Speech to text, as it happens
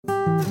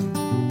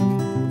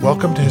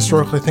Welcome to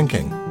Historically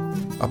Thinking,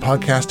 a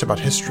podcast about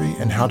history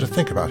and how to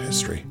think about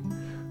history.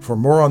 For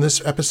more on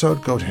this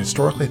episode, go to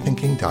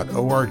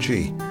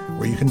historicallythinking.org,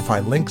 where you can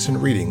find links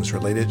and readings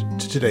related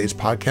to today's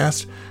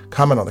podcast,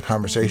 comment on the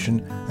conversation,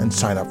 and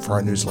sign up for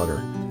our newsletter.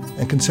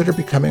 And consider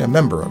becoming a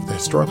member of the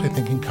Historically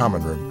Thinking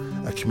Common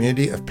Room, a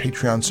community of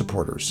Patreon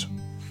supporters.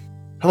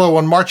 Hello,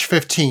 on March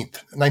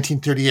 15th,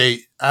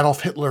 1938,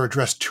 Adolf Hitler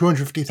addressed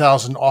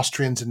 250,000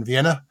 Austrians in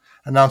Vienna,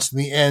 announcing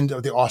the end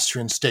of the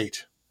Austrian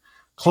state.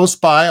 Close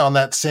by on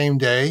that same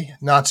day,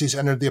 Nazis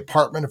entered the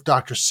apartment of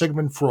Dr.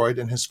 Sigmund Freud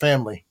and his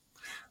family.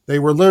 They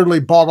were literally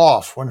bought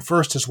off when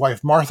first his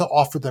wife Martha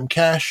offered them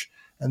cash,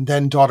 and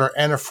then daughter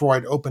Anna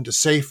Freud opened a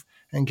safe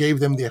and gave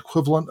them the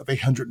equivalent of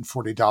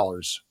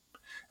 $140.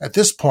 At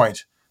this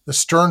point, the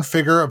stern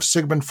figure of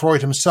Sigmund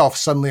Freud himself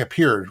suddenly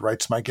appeared,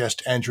 writes my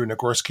guest Andrew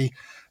Nagorski,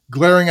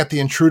 glaring at the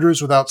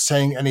intruders without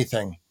saying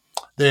anything.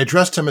 They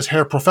addressed him as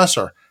Herr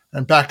Professor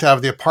and backed out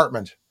of the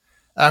apartment.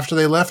 After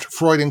they left,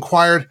 Freud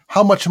inquired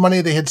how much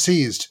money they had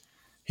seized.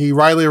 He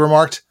wryly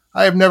remarked,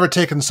 "I have never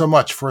taken so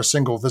much for a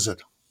single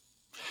visit."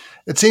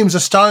 It seems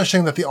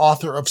astonishing that the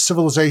author of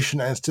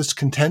Civilization and its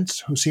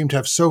Discontents, who seemed to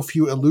have so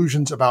few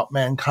illusions about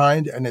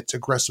mankind and its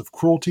aggressive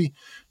cruelty,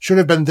 should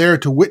have been there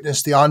to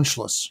witness the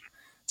Anschluss.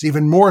 It's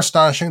even more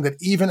astonishing that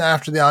even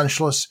after the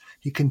Anschluss,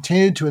 he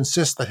continued to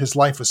insist that his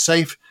life was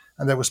safe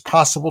and that it was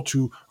possible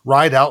to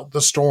ride out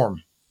the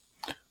storm.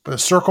 But a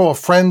circle of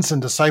friends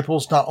and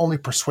disciples not only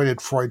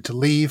persuaded Freud to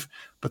leave,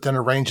 but then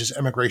arranged his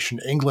emigration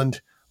to England,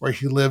 where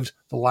he lived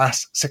the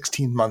last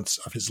 16 months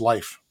of his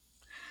life.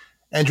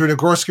 Andrew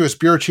Nagorski was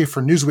bureau chief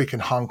for Newsweek in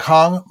Hong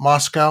Kong,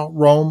 Moscow,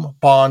 Rome,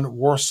 Bonn,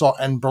 Warsaw,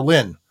 and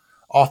Berlin.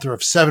 Author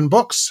of 7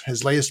 books,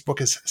 his latest book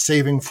is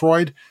Saving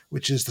Freud,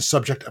 which is the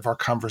subject of our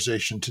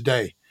conversation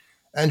today.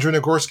 Andrew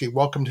Nagorski,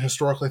 welcome to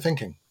Historically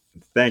Thinking.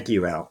 Thank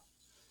you, Al.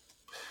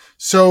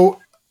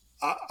 So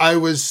I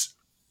was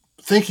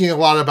thinking a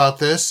lot about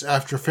this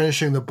after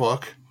finishing the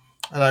book,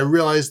 and I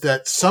realized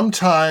that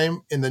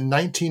sometime in the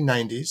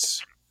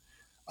 1990s,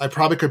 I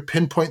probably could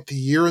pinpoint the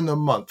year and the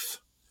month,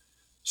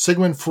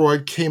 Sigmund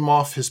Freud came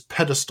off his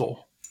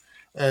pedestal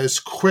as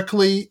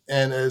quickly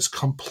and as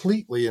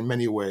completely in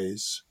many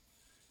ways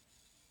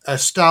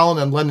as Stalin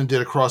and Lenin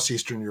did across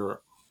Eastern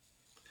Europe.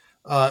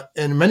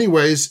 In many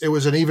ways, it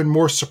was an even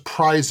more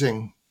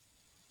surprising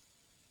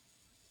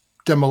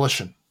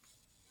demolition.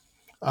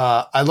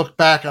 I looked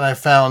back and I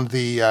found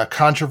the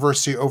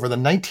controversy over the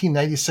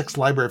 1996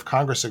 Library of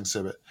Congress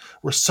exhibit,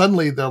 where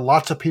suddenly there are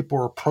lots of people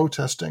were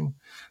protesting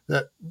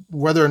that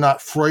whether or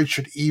not Freud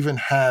should even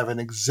have an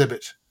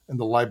exhibit in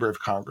the Library of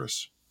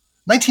Congress.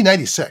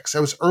 1996,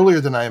 that was earlier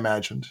than I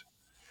imagined.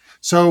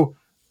 So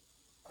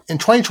in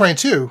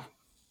 2022,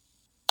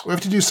 we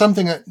have to do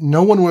something that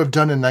no one would have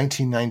done in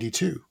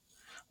 1992.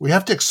 We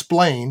have to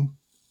explain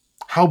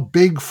how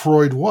big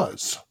Freud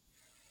was.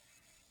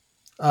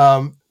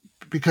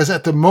 Because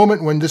at the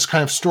moment when this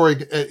kind of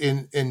story,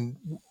 in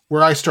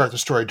where I start the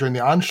story during the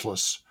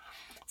Anschluss,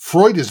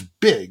 Freud is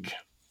big.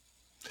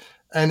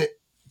 And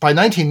by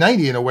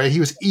 1990, in a way,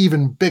 he was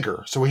even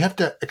bigger. So we have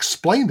to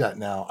explain that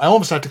now. I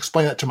almost have to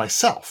explain that to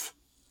myself.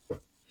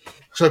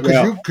 So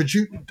could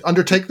you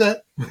undertake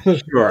that?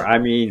 Sure. I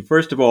mean,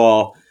 first of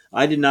all,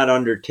 I did not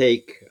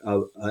undertake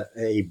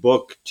a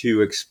book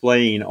to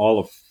explain all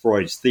of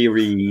Freud's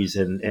theories,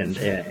 and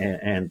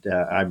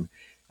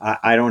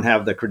I don't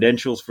have the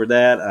credentials for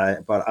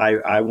that, but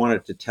I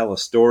wanted to tell a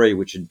story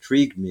which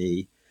intrigued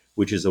me,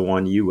 which is the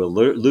one you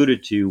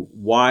alluded to.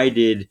 Why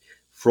did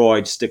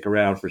Freud stick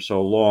around for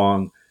so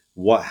long?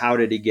 How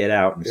did he get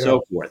out, and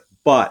so forth?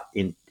 But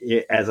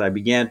as I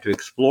began to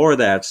explore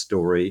that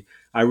story,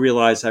 I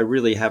realized I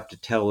really have to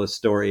tell a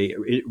story,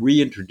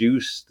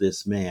 reintroduce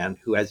this man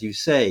who, as you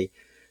say,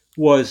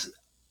 was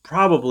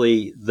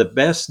probably the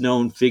best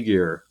known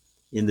figure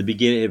in the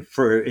beginning in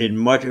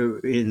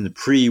the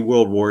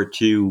pre-World War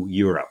II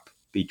Europe,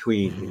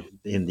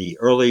 in the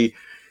early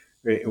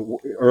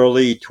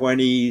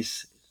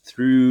 20s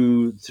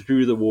through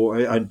the war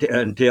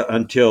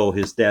until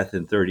his death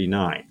in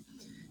 1939.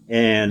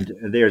 And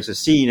there's a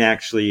scene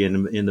actually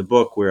in the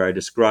book where I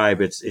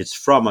describe it's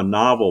from a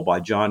novel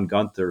by John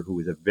Gunther, who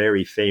was a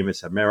very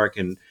famous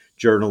American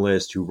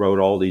journalist who wrote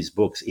all these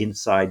books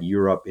inside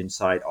Europe,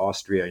 inside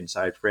Austria,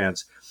 inside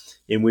France,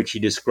 in which he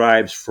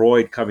describes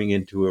Freud coming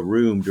into a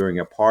room during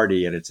a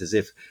party, and it's as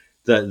if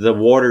the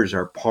waters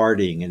are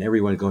parting and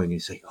everyone going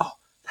and saying, "Oh,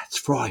 that's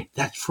Freud,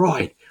 that's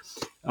Freud."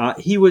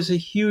 He was a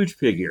huge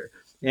figure.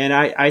 And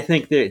I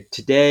think that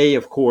today,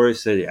 of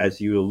course,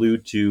 as you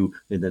allude to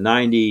in the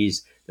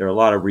 90s, there are a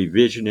lot of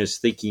revisionists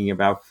thinking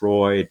about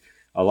Freud.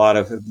 A lot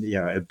of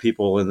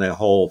people in the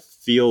whole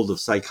field of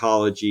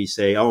psychology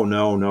say, "Oh,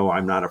 no,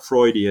 I'm not a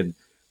Freudian."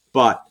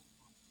 But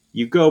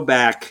you go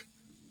back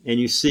and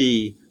you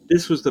see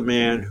this was the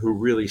man who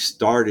really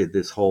started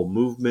this whole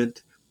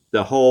movement,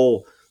 the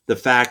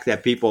fact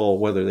that people,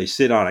 whether they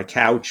sit on a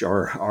couch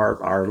or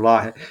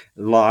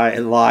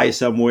lie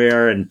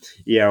somewhere and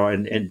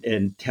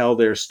tell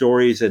their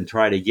stories and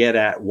try to get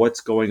at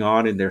what's going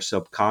on in their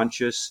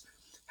subconscious,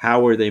 How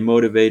were they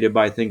motivated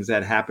by things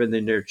that happened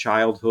in their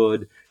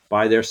childhood,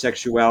 by their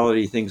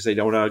sexuality, things they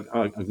don't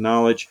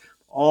acknowledge?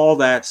 All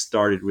that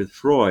started with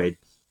Freud.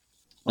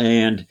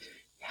 And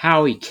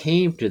how he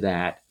came to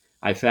that,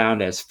 I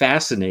found as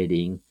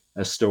fascinating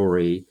a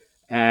story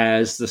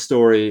as the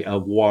story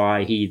of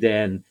why he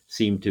then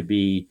seemed to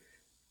be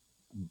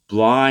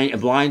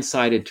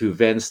blindsided to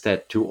events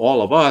that, to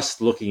all of us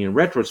looking in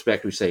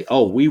retrospect, we say,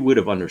 oh, we would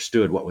have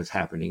understood what was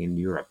happening in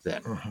Europe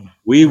then.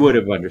 We would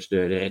have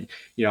understood. And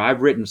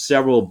I've written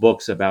several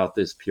books about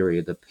this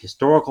period. The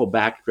historical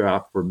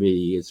backdrop for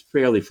me is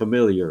fairly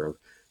familiar, of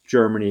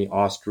Germany,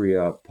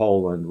 Austria,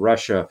 Poland,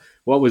 Russia,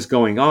 what was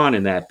going on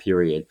in that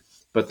period.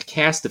 But the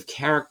cast of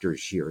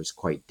characters here is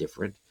quite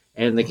different,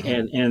 and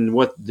and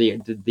what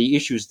the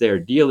issues they're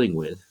dealing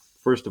with.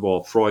 First of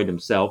all, Freud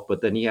himself,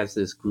 but then he has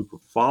this group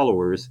of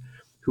followers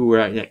who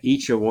are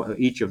each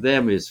of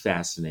them is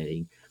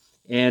fascinating.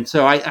 And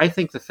so I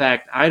think the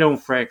fact, I don't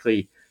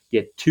frankly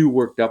get too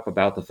worked up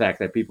about the fact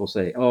that people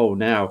say, oh,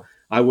 now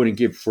I wouldn't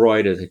give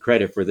Freud the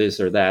credit for this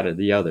or that or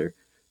the other.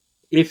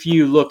 If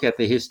you look at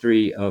the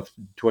history of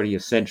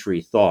 20th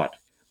century thought,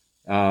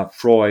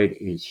 Freud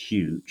is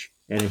huge,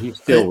 and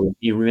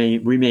he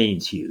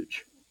remains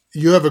huge.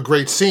 You have a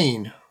great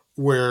scene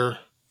where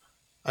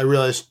I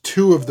realized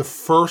two of the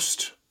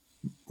first,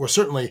 well,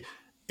 certainly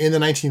in the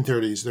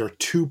 1930s, there are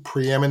two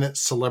preeminent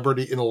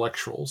celebrity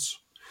intellectuals,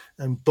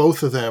 and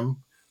both of them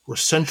were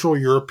Central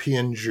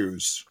European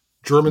Jews,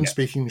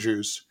 German-speaking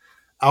Jews,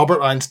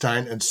 Albert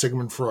Einstein and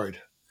Sigmund Freud.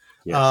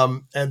 Yes.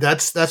 And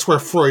that's where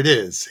Freud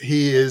is.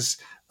 He is.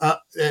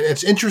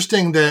 It's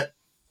interesting that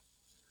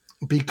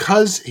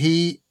because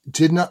he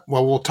did not,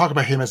 well, we'll talk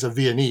about him as a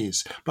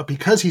Viennese, but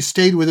because he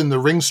stayed within the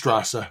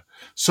Ringstrasse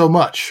so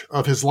much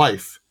of his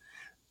life,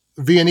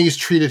 Viennese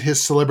treated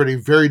his celebrity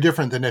very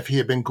different than if he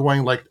had been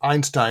going like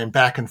Einstein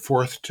back and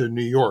forth to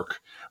New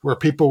York, where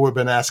people would have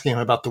been asking him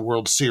about the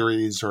World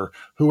Series or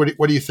what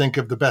do you think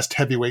of the best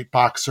heavyweight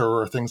boxer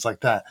or things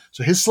like that.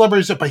 So his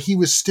celebrity, but he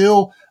was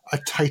still a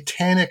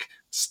titanic,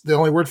 the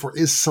only word for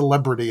it is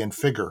celebrity and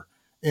figure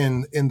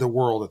in the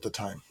world at the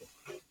time.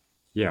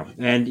 Yeah.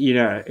 And,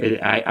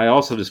 I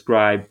also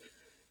described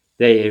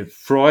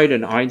Freud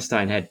and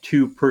Einstein had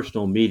two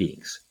personal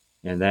meetings.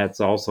 And that's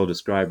also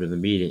described in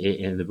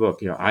the book.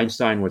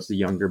 Einstein was the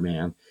younger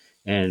man,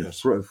 and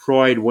yes.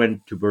 Freud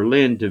went to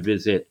Berlin to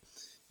visit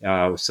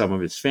some of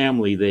his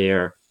family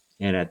there.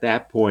 And at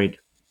that point,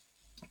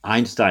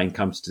 Einstein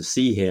comes to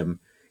see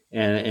him,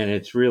 and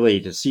it's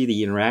really to see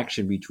the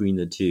interaction between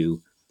the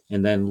two.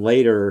 And then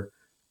later,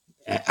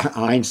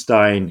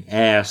 Einstein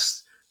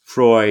asks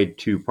Freud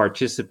to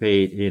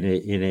participate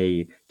in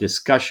a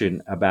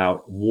discussion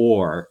about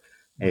war.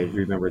 And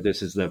remember,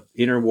 this is the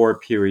interwar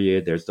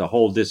period. There's the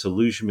whole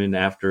disillusionment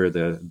after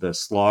the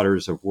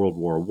slaughters of World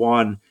War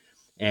I.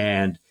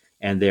 And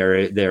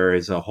there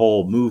is a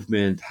whole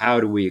movement.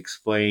 How do we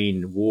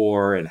explain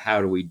war, and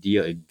how do we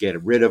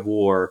get rid of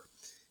war?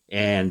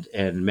 And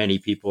many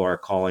people are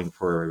calling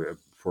for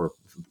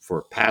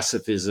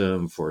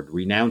pacifism, for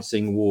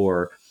renouncing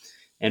war.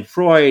 And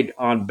Freud,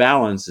 on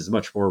balance, is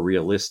much more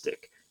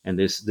realistic. And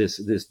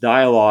this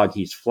dialogue,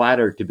 he's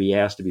flattered to be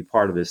asked to be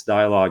part of this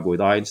dialogue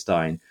with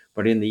Einstein.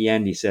 But in the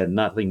end, he said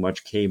nothing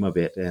much came of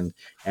it, and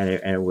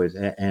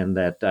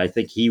that I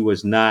think he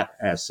was not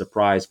as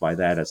surprised by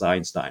that as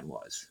Einstein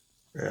was.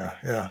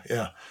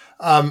 Yeah.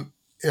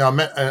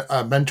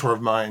 A mentor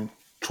of mine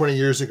 20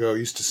 years ago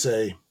used to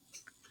say,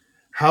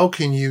 "How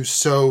can you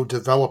so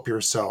develop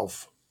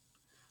yourself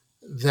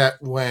that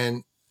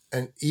when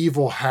an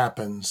evil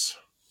happens,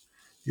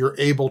 you're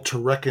able to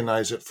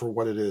recognize it for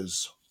what it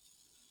is?"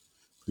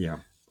 Yeah.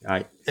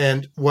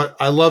 And what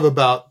I love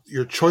about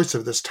your choice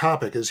of this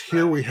topic is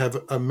here we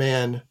have a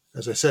man,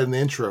 as I said in the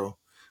intro,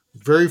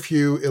 very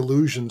few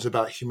illusions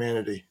about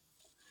humanity,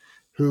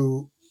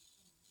 who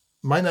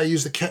might not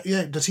use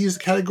does he use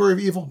the category of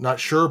evil? Not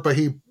sure, but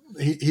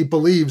he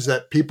believes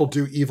that people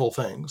do evil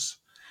things.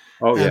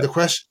 Oh, yeah.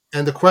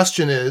 And the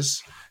question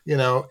is,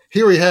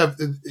 here we have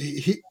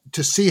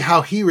to see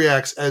how he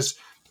reacts as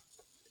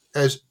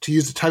to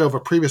use the title of a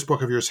previous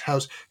book of yours,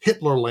 how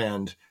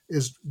Hitlerland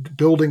is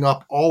building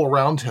up all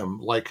around him,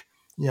 like,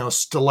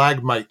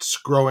 stalagmites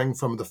growing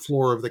from the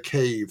floor of the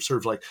cave, sort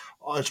of like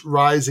it's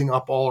rising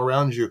up all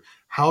around you.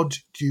 How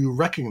do you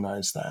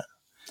recognize that?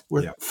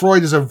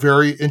 Freud is a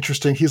very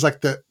interesting, he's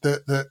like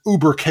the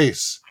uber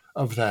case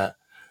of that,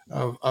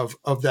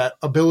 of that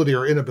ability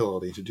or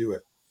inability to do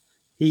it.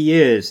 He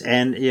is.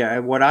 And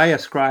what I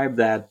ascribe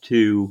that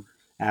to,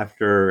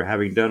 after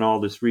having done all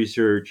this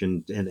research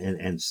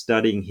and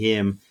studying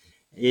him,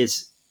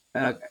 is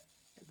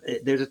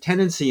there's a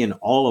tendency in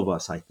all of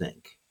us, I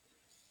think,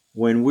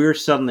 when we're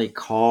suddenly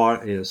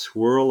caught in a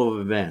swirl of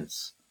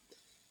events,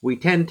 we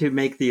tend to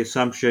make the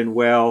assumption,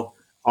 well,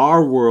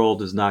 our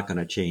world is not going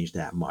to change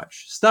that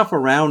much. Stuff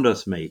around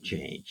us may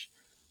change,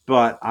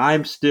 but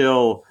I've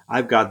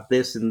got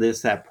this and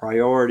this, that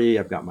priority.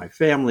 I've got my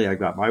family. I've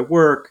got my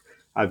work.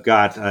 I've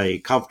got a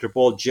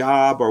comfortable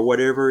job or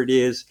whatever it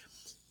is.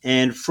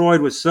 And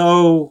Freud was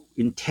so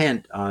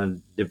intent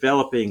on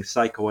developing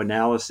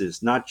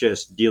psychoanalysis, not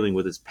just dealing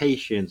with his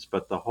patients,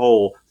 but the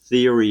whole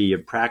theory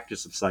and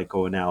practice of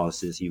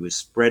psychoanalysis. He was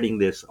spreading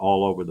this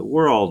all over the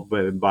world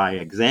by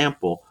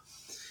example,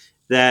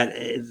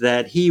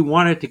 that he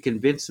wanted to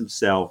convince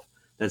himself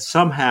that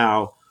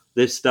somehow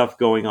this stuff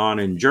going on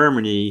in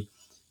Germany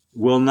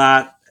will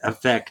not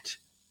affect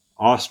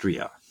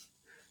Austria.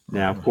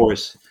 Now, of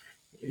course,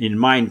 in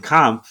Mein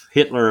Kampf,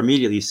 Hitler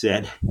immediately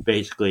said,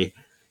 basically,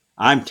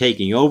 I'm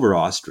taking over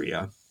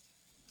Austria.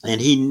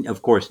 And he,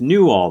 of course,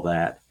 knew all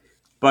that,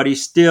 but he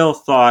still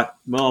thought,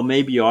 well,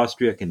 maybe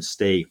Austria can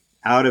stay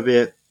out of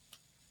it.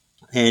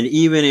 And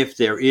even if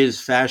there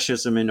is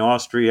fascism in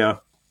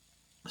Austria,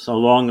 so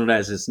long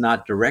as it's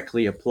not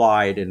directly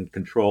applied and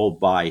controlled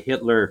by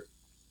Hitler,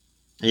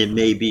 it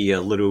may be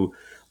a little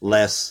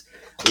less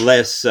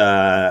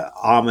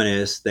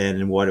ominous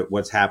than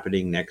what's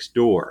happening next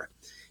door.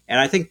 And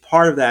I think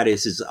part of that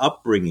is his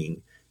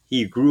upbringing.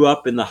 He grew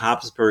up in the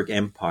Habsburg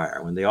Empire,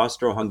 when the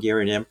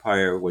Austro-Hungarian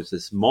Empire was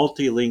this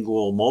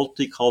multilingual,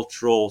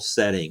 multicultural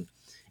setting.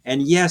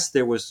 And yes,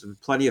 there was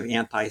plenty of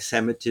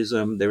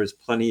anti-Semitism. There was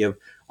plenty of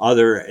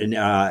other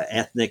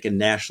ethnic and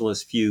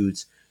nationalist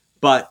feuds.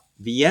 But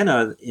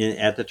Vienna,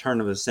 at the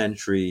turn of the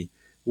century,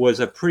 was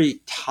a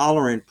pretty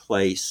tolerant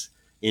place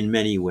in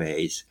many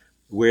ways,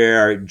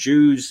 where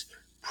Jews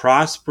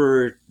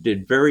prospered,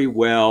 did very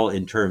well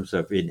in terms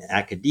of in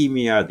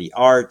academia, the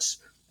arts,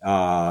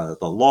 the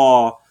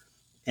law.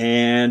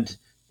 And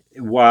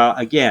while,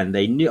 again,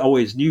 they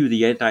always knew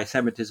the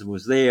anti-Semitism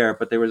was there,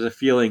 but there was a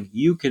feeling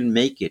you can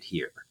make it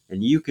here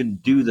and you can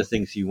do the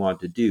things you want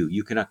to do.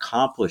 You can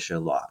accomplish a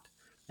lot.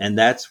 And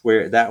that's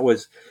where that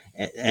was.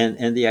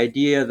 And the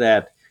idea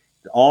that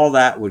all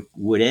that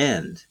would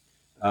end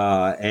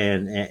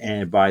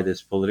and by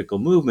this political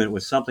movement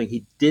was something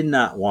he did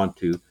not want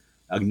to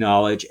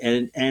acknowledge.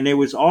 And it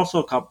was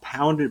also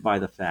compounded by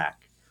the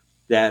fact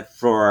that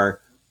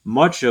for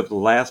much of the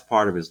last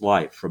part of his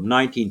life, from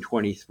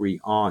 1923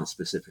 on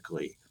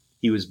specifically,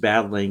 he was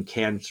battling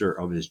cancer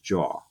of his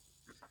jaw.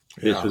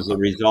 This was the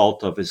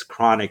result of his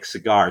chronic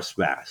cigar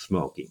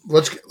smoking.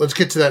 Let's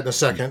get to that in a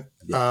second.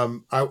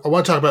 I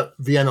want to talk about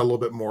Vienna a little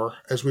bit more.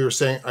 As we were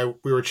saying,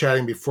 we were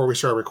chatting before we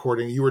started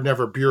recording. You were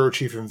never bureau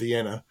chief in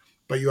Vienna,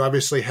 but you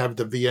obviously have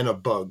the Vienna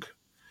bug.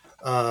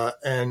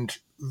 And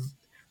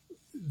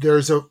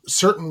there's a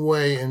certain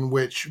way in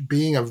which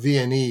being a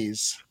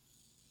Viennese,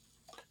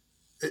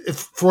 if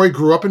Freud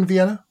grew up in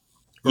Vienna?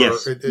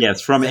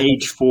 Yes, from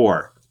age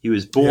 4. He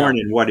was born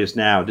in what is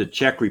now the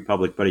Czech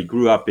Republic, but he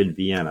grew up in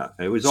Vienna.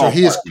 It was all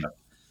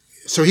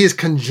so he is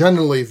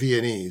congenitally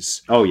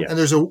Viennese. Oh, yes. And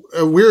there's a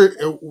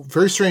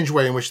very strange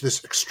way in which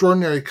this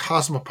extraordinary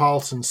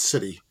cosmopolitan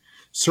city,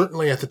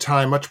 certainly at the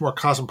time, much more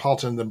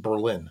cosmopolitan than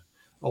Berlin,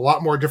 a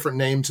lot more different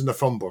names in the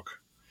phone book,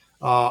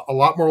 a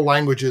lot more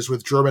languages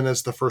with German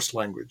as the first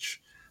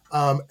language.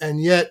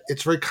 And yet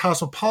it's very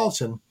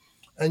cosmopolitan,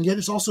 and yet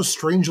it's also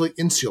strangely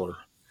insular.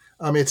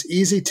 It's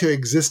easy to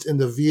exist in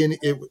the Vienna.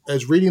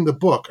 As reading the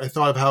book, I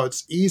thought of how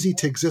it's easy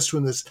to exist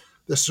in this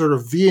sort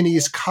of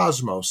Viennese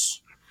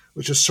cosmos,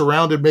 which is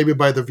surrounded maybe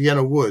by the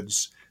Vienna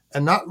woods,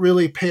 and not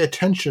really pay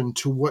attention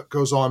to what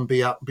goes on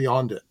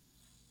beyond it.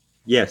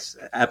 Yes,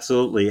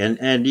 absolutely,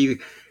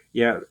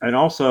 and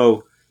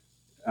also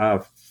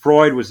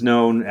Freud was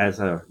known as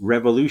a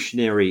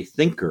revolutionary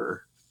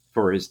thinker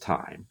for his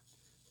time,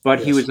 but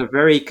he was a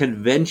very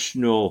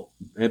conventional,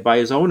 by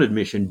his own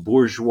admission,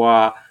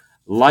 bourgeois.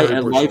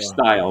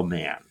 Lifestyle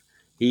man.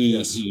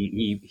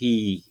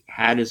 He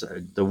had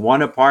the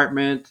one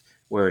apartment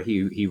where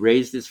he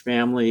raised his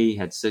family,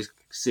 had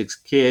six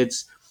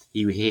kids.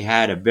 He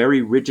had a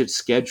very rigid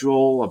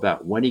schedule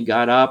about when he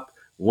got up,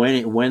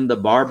 when the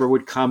barber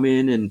would come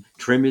in and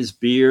trim his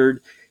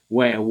beard,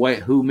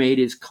 who made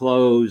his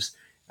clothes,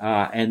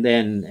 and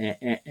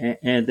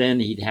then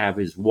he'd have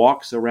his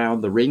walks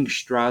around the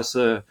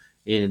Ringstrasse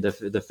in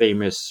the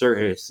famous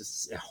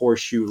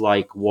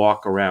horseshoe-like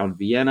walk around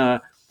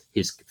Vienna.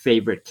 His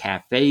favorite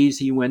cafes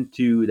he went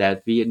to,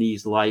 that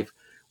Viennese life,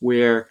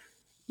 where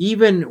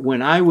even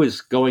when I was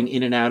going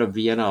in and out of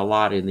Vienna a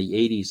lot in the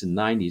 80s and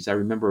 90s, I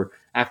remember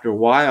after a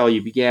while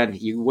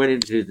you went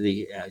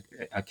into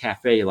a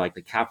cafe like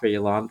the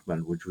Café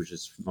Landmann, which was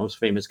his most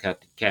famous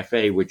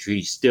cafe, which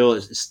he still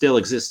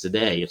exists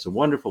today. It's a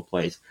wonderful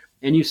place.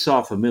 And you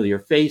saw familiar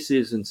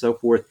faces and so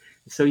forth.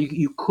 So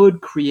you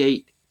could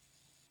create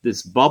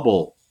this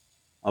bubble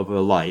of a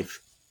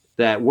life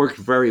that worked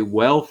very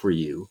well for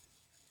you.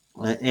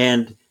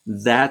 And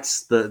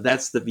that's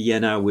the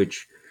Vienna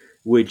which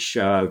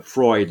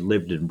Freud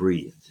lived and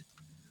breathed.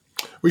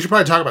 We should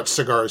probably talk about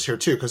cigars here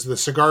too, because the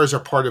cigars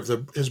are part of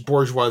his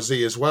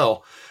bourgeoisie as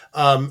well.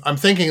 I'm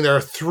thinking there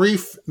are three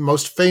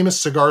most famous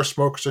cigar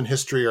smokers in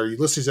history are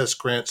Ulysses S.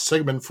 Grant,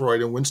 Sigmund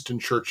Freud, and Winston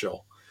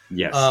Churchill.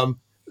 Yes.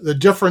 The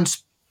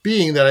difference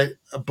being that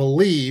I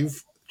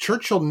believe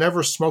Churchill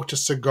never smoked a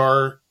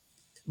cigar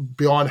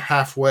beyond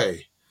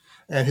halfway,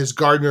 and his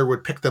gardener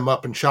would pick them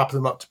up and chop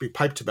them up to be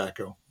pipe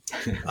tobacco.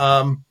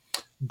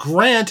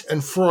 Grant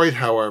and Freud,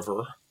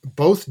 however,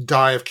 both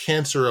die of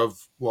cancer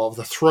of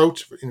the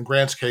throat, in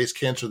Grant's case,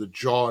 cancer of the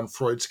jaw in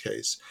Freud's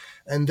case.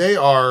 And they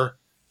are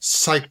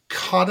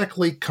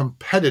psychotically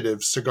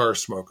competitive cigar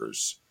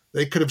smokers.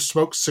 They could have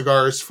smoked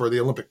cigars for the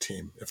Olympic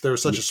team if there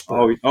was such a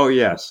sport. Oh,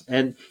 yes.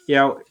 And,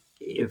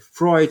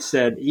 Freud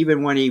said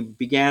even when he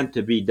began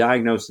to be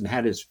diagnosed and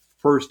had his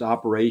first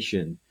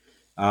operation,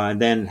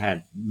 and then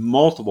had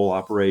multiple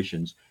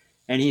operations,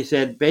 and he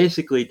said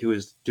basically to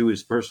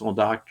his personal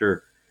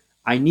doctor,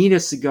 I need a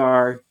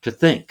cigar to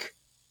think,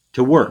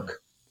 to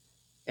work.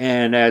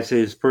 And as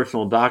his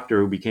personal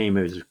doctor, who became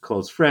his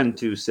close friend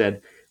too,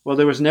 said, well,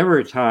 there was never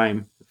a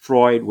time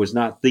Freud was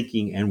not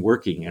thinking and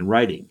working and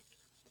writing.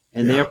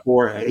 And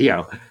therefore,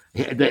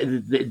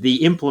 the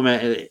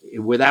implement,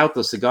 without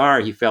the cigar,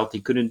 he felt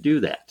he couldn't do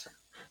that.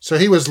 So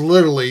he was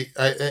literally,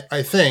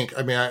 I think,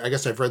 I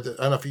guess I've read that.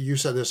 I don't know if you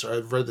said this or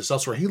I've read this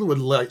elsewhere. He would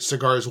light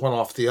cigars one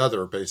off the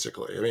other,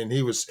 basically. I mean,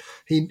 he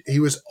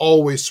was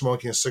always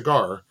smoking a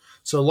cigar.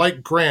 So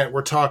like Grant,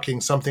 we're talking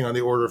something on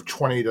the order of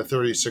 20 to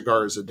 30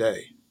 cigars a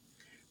day.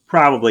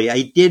 Probably.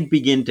 I did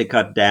begin to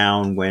cut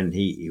down when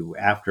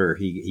after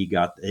he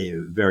got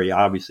very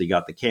obviously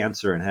got the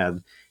cancer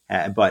and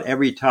but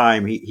every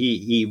time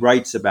he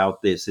writes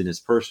about this in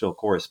his personal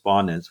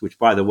correspondence, which,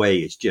 by the way,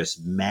 is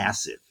just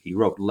massive. He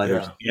wrote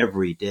letters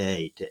every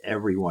day to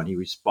everyone. He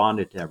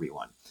responded to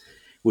everyone,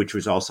 which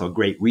was also a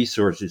great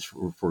resource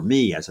for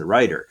me as a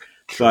writer.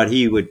 But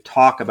he would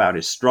talk about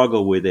his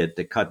struggle with it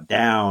to cut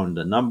down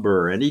the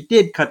number. And he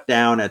did cut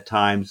down at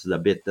times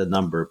the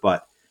number,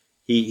 but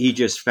he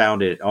just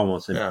found it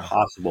almost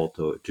impossible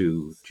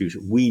to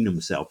wean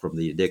himself from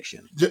the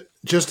addiction.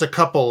 Just a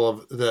couple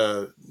of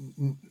the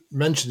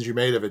mentions you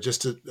made of it,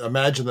 just to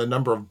imagine the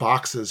number of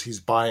boxes he's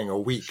buying a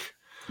week.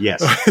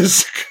 Yes.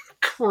 It's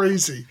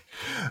crazy.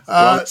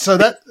 So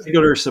that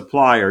regular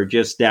supplier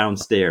just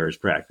downstairs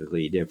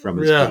practically from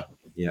his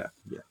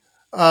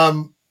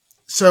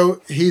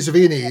so he's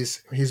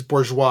Viennese, he's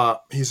bourgeois,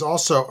 he's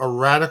also a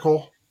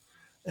radical,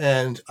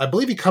 and I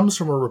believe he comes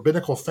from a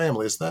rabbinical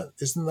family.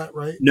 Isn't that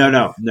right?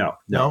 No.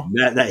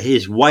 That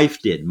his wife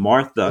did.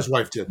 Martha. His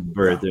wife did.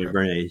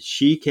 Bernays.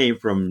 She came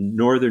from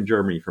northern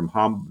Germany,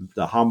 from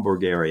the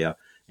Hamburg area,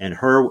 and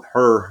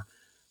her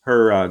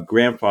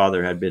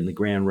grandfather had been the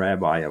Grand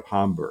Rabbi of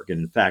Hamburg.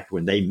 And in fact,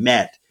 when they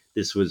met,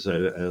 this was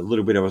a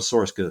little bit of a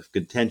source of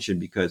contention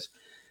because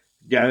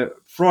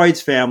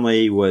Freud's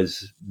family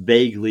was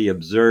vaguely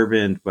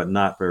observant, but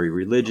not very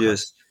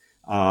religious.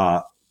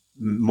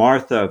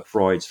 Martha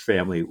Freud's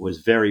family was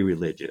very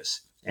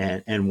religious.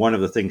 And one of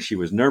the things she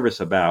was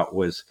nervous about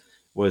was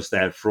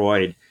that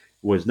Freud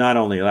was not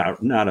only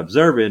not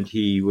observant,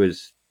 he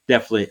was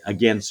definitely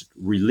against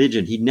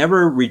religion. He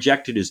never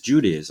rejected his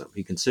Judaism.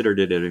 He considered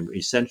it an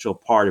essential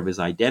part of his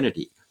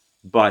identity,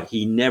 but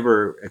he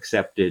never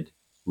accepted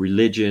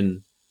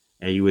religion.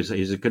 And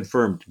he's a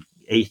confirmed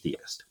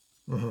atheist.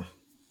 Mm-hmm.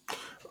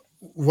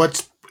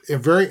 What's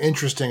very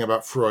interesting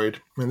about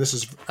Freud, and this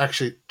is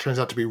actually turns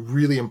out to be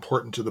really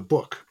important to the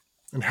book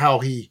and how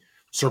he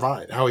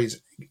survived, how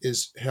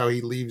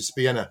he leaves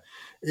Vienna,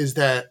 is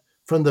that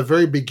from the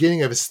very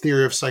beginning of his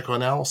theory of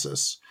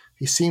psychoanalysis,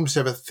 he seems to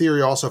have a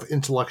theory also of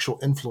intellectual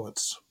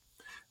influence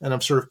and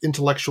of sort of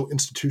intellectual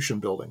institution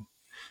building.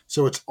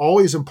 So it's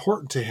always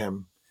important to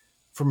him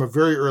from a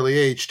very early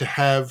age to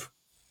have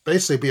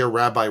basically be a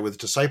rabbi with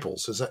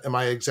disciples. Am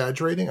I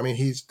exaggerating? I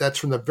mean, that's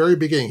from the very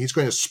beginning. He's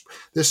going to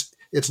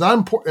it's not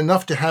important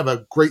enough to have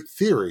a great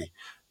theory.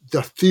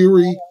 The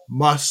theory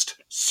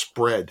must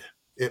spread.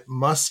 It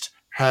must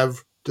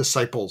have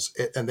disciples,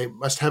 and they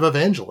must have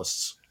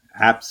evangelists.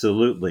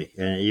 Absolutely.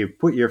 And you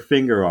put your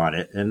finger on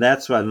it. And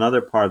that's what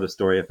another part of the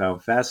story I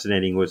found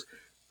fascinating was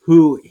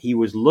who he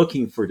was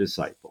looking for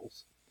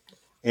disciples.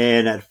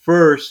 And at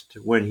first,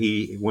 when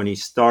he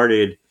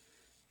started,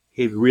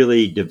 he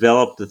really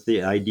developed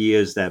the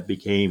ideas that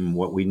became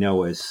what we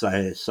know as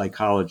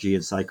psychology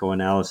and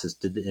psychoanalysis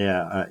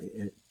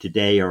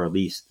today, or at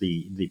least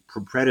the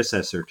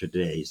predecessor to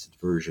today's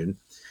version.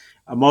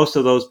 Most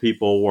of those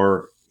people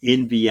were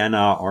in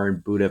Vienna or in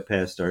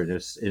Budapest or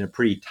just in a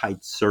pretty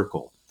tight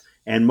circle.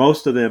 And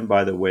most of them,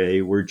 by the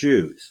way, were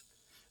Jews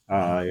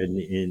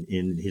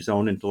in his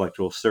own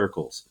intellectual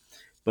circles.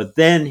 But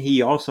then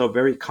he also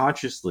very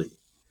consciously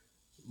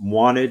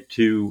wanted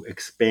to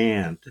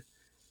expand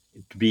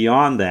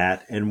beyond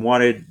that and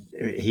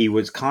he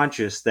was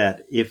conscious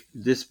that if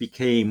this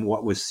became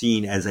what was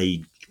seen as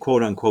a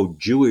quote unquote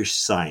Jewish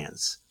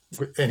science.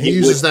 And he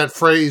uses that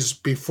phrase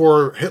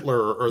before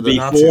Hitler or the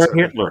Nazis. Before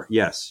Hitler,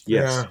 yes.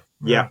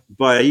 Yeah.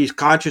 But he's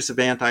conscious of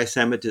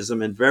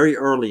anti-Semitism, and very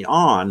early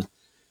on,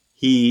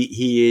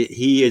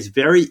 he is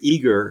very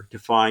eager to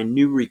find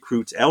new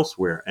recruits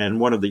elsewhere. And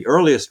one of the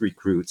earliest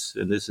recruits,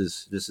 and this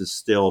is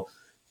still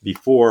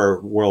before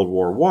World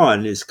War I,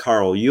 is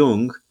Carl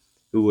Jung,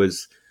 who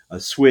was a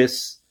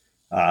Swiss,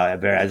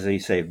 as they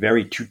say,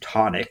 very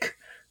Teutonic,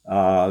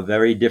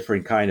 very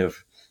different kind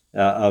of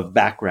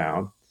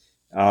background.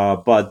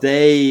 But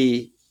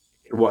and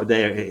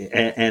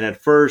at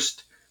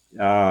first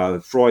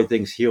Freud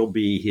thinks he'll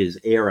be his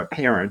heir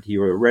apparent. He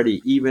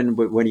already, even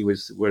when he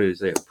was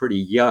pretty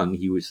young,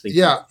 he was thinking.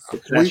 Yeah,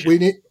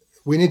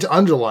 we need to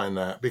underline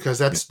that, because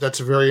that's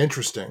very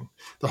interesting.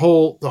 The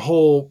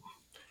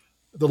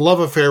love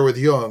affair with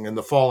Jung and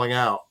the falling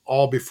out,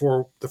 all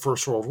before the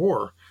First World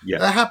War. Yeah.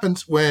 That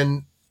happens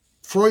when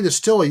Freud is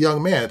still a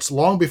young man. It's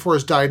long before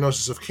his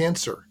diagnosis of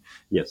cancer.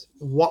 Yes.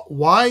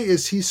 Why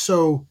is he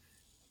so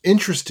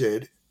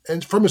interested,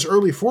 and from his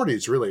early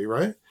 40s, really,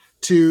 right?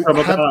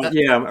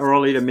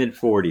 Early to mid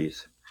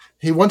 40s.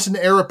 He wants an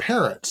heir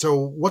apparent. So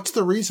what's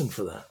the reason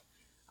for that?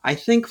 I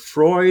think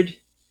Freud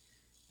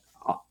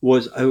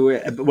was,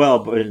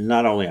 but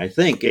not only I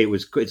think,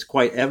 it's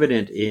quite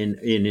evident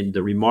in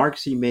the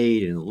remarks he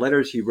made, in the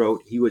letters he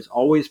wrote. He was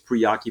always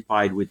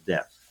preoccupied with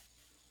death.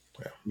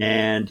 Yeah.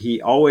 And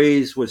he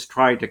always was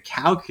trying to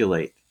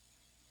calculate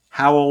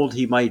how old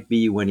he might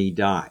be when he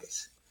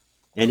dies.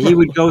 And he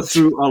would go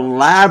through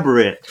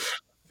elaborate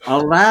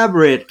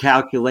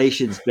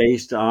calculations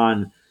based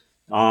on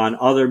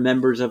other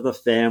members of the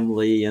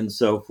family and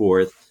so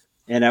forth.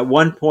 And at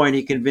one point,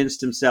 he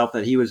convinced himself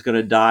that he was going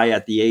to die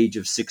at the age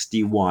of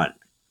 61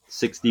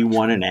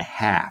 and a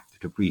half,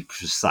 to be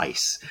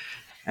precise.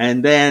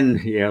 And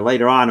then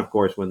later on, of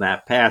course, when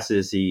that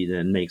passes, he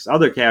then makes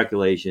other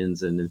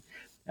calculations, and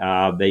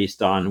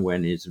based on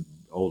when his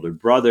older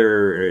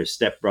brother or his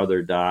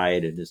stepbrother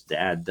died and his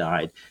dad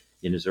died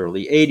in his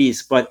early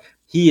 80s. But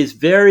he is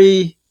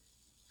very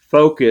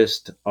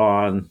focused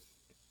on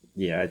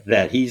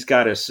that he's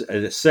got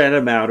a set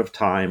amount of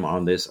time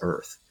on this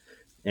earth.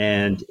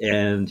 And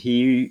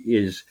he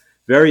is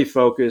very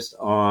focused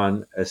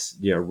on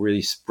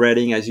really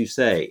spreading, as you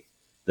say,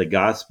 the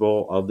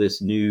gospel of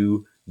this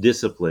new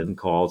discipline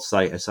called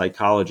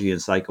psychology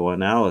and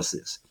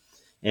psychoanalysis.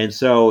 And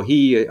so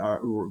he,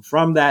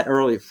 from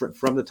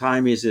the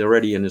time he's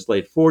already in his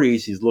late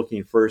 40s, he's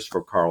looking first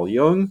for Carl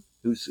Jung,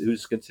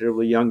 who's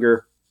considerably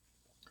younger,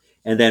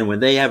 and then when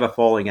they have a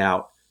falling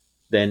out,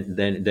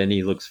 then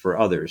he looks for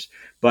others.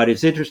 But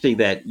it's interesting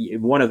that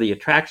one of the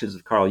attractions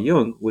of Carl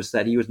Jung was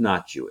that he was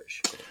not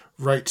Jewish.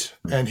 Right.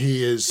 And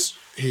he is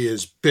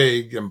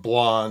big and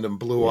blonde and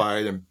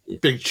blue-eyed and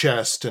big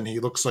chest, and he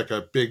looks like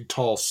a big,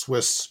 tall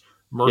Swiss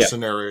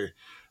mercenary.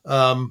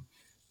 Yeah.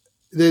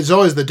 There's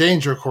always the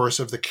danger, of course,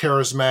 of the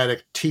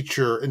charismatic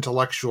teacher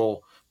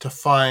intellectual to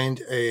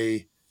find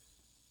a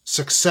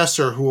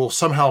successor who will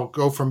somehow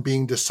go from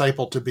being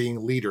disciple to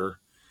being leader.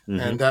 Mm-hmm.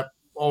 And that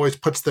always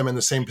puts them in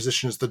the same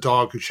position as the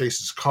dog who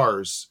chases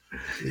cars.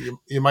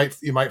 You might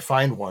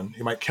find one,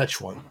 you might catch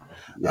one.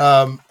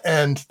 Yeah.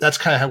 And that's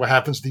kind of what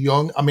happens to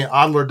Jung. I mean,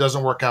 Adler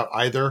doesn't work out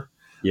either.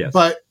 Yes.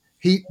 But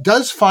he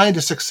does find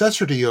a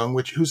successor to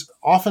Jung, who's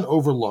often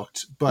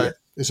overlooked, but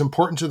is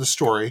important to the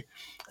story.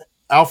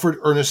 Alfred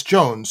Ernest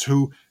Jones,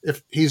 who,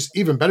 if he's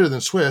even better than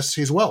Swiss,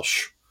 he's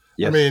Welsh.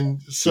 Yes. I mean,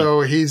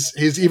 so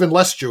he's even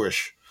less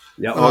Jewish,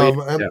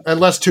 and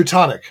less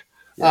Teutonic.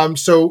 Yeah.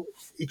 So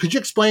could you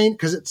explain,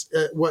 because it's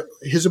what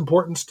his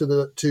importance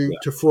to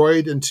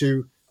Freud and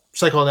to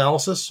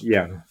psychoanalysis?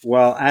 Yeah.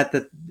 Well,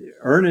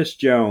 Ernest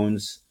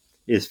Jones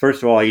is,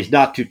 first of all, he's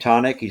not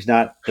Teutonic. He's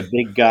not the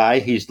big guy.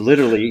 He's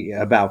literally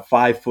about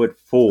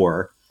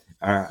 5'4",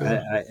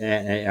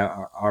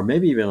 or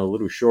maybe even a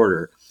little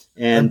shorter,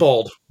 and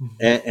bald,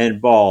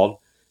 and bald,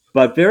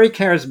 but very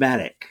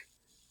charismatic,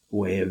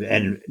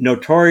 and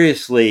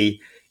notoriously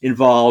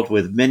involved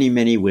with many,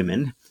 many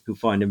women who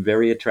find him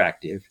very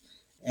attractive.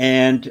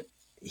 And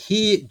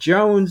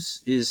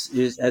Jones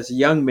is as a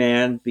young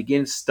man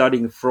begins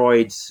studying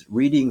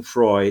reading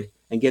Freud,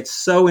 and gets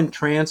so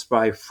entranced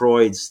by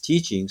Freud's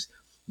teachings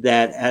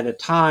that at a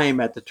time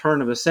at the turn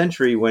of the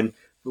century when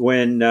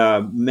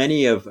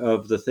many of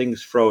the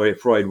things Freud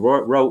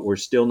wrote were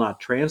still not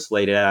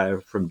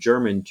translated from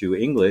German to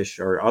English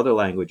or other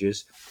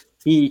languages,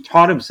 he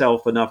taught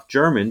himself enough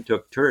German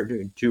to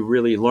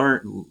really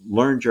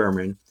learn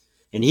German.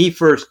 And he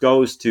first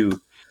goes to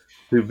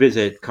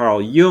visit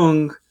Carl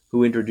Jung,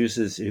 who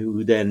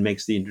then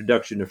makes the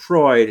introduction to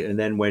Freud. And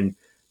then when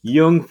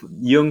Jung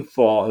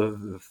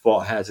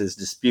has his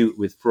dispute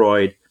with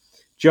Freud,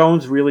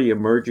 Jones really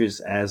emerges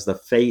as the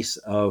face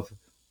of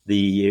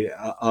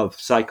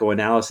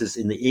psychoanalysis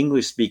in the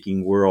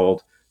English-speaking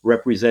world,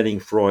 representing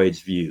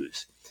Freud's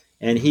views.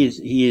 And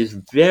he is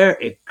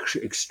very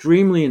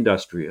extremely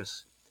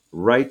industrious,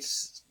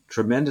 writes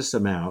tremendous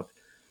amount,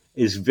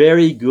 is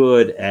very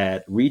good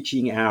at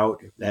reaching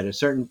out. At a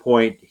certain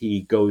point,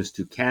 he goes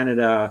to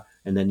Canada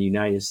and then the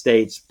United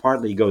States.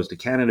 Partly he goes to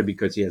Canada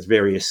because he has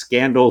various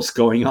scandals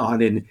going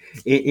on in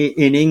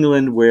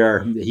England,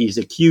 where he's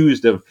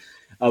accused of,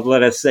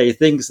 let us say,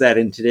 things that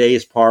in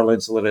today's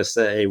parlance, let us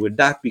say, would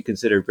not be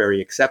considered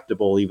very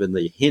acceptable, even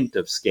the hint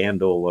of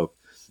scandal of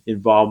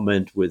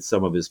involvement with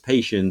some of his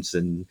patients,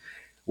 and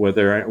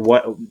whether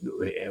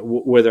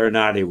or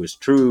not it was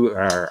true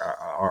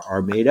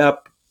or made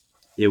up.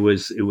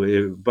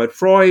 But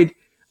Freud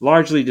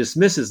largely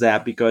dismisses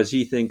that because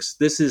he thinks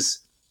this is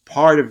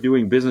part of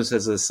doing business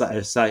as a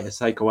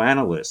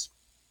psychoanalyst.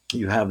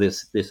 You have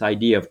this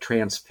idea of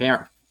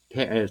transference,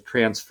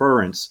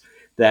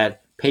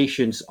 that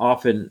patients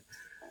often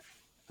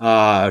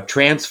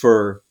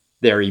transfer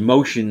their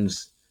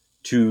emotions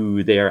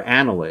to their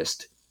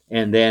analyst,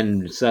 and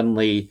then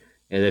suddenly,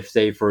 and if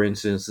they, for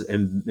instance,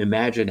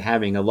 imagine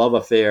having a love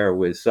affair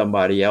with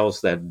somebody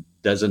else that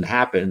doesn't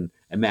happen,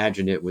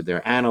 imagine it with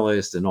their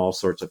analyst, and all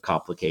sorts of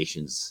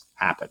complications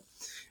happen.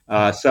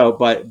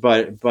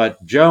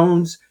 But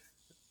Jones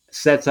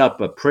sets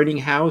up a printing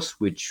house,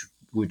 which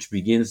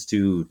begins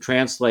to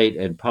translate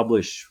and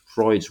publish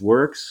Freud's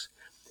works.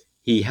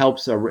 He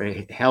helps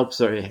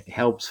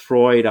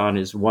Freud on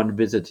his one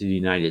visit to the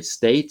United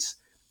States.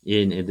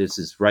 And this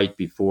is right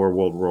before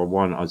World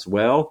War I as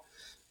well,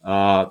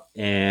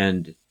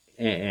 and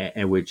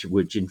which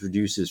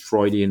introduces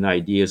Freudian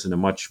ideas in a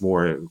much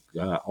more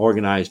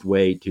organized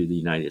way to the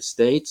United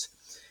States.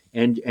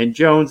 And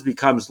Jones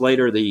becomes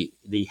later the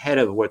head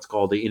of what's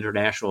called the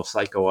International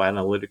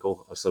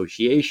Psychoanalytical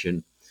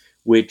Association,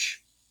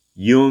 which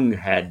Jung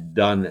had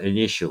done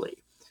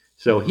initially.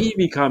 So he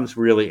becomes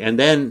really, and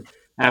then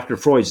after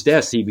Freud's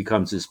death, he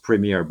becomes his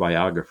premier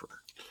biographer.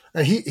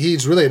 And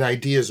he's really an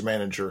ideas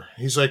manager.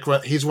 He's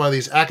one of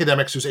these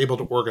academics who's able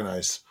to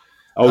organize.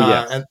 Oh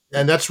yeah,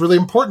 and that's really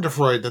important to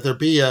Freud, that there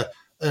be a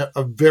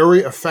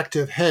very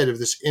effective head of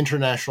this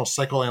International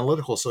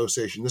Psychoanalytical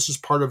Association. This is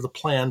part of the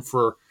plan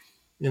for,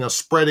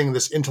 spreading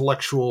this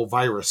intellectual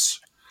virus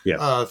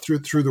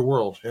through the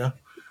world. Yeah,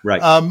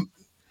 right.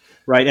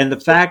 Right, and the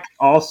fact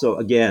also,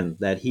 again,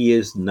 that he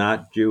is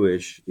not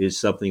Jewish is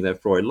something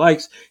that Freud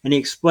likes, and he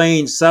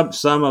explains some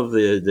of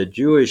the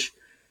Jewish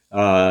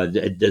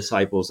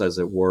disciples, as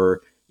it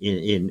were,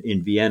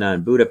 in Vienna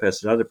and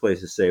Budapest and other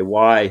places say,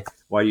 why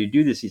do you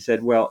do this? He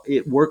said, well,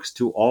 it works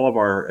to all of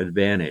our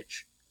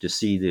advantage to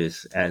see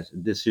this, as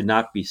this should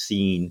not be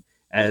seen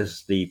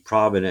as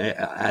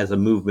as a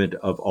movement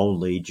of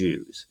only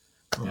Jews.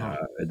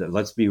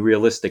 Let's be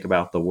realistic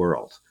about the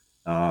world.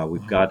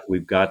 We've got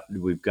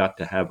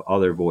to have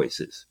other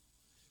voices.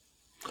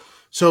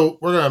 So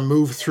we're going to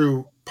move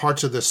through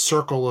parts of this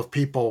circle of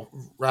people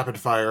rapid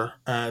fire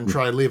and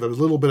try to leave a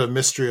little bit of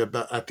mystery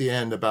at the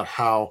end about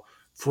how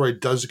Freud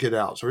does get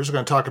out. So we're just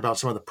going to talk about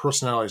some of the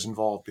personalities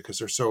involved because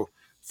they're so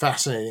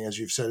fascinating, as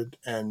you've said,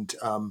 and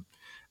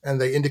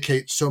they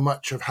indicate so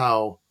much of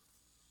how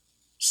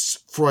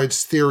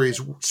Freud's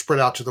theories spread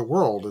out to the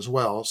world as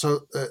well.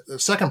 So the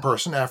second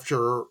person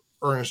after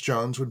Ernest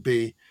Jones would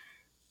be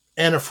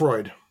Anna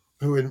Freud,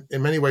 who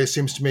in many ways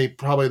seems to me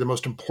probably the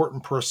most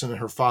important person in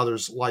her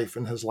father's life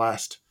in his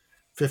last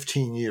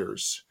 15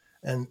 years.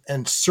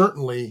 And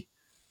certainly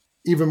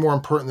even more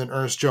important than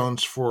Ernest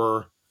Jones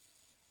for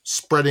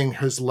spreading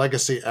his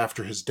legacy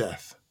after his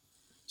death.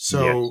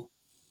 So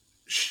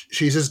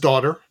she's his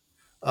daughter.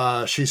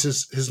 She's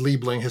his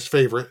Liebling, his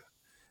favorite.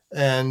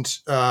 And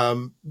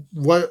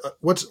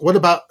what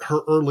about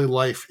her early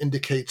life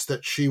indicates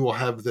that she will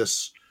have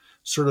this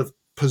sort of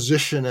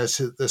position as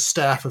the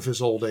staff of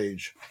his old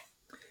age?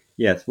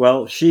 Yes,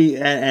 well,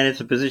 and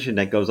it's a position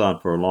that goes on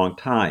for a long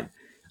time.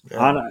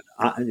 Yeah.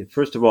 Anna,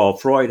 first of all,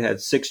 Freud had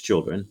 6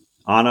 children.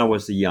 Anna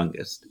was the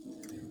youngest.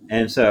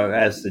 And so,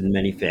 as in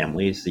many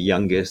families, the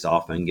youngest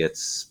often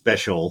gets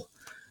special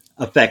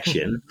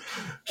affection.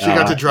 She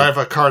got to drive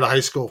a car to high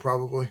school,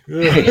 probably.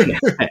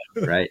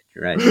 Right.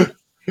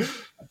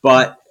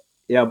 But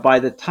by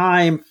the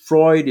time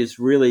Freud is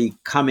really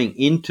coming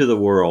into the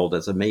world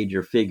as a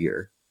major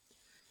figure,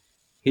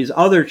 his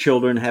other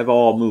children have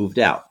all moved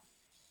out.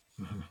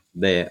 Mm-hmm.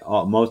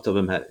 Most of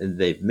them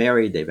they've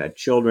married, they've had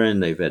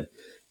children,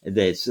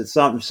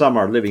 some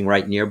are living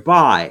right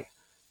nearby.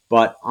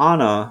 But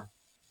Anna,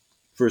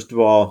 first of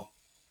all,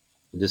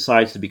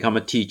 decides to become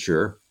a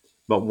teacher,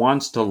 but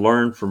wants to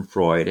learn from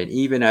Freud. And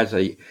even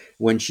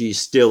when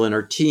she's still in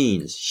her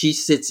teens, she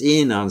sits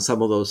in on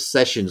some of those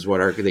sessions,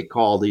 they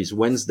call these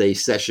Wednesday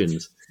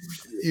sessions.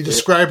 You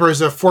describe her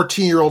as a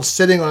 14-year-old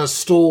sitting on a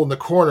stool in the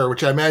corner,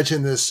 which I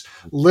imagine this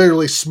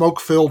literally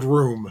smoke-filled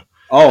room.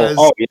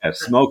 Oh, yeah,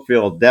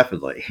 smoke-filled,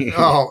 definitely.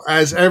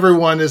 As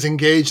everyone is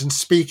engaged in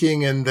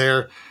speaking in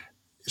their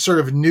sort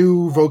of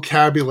new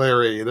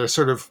vocabulary, their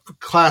sort of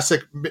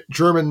classic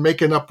German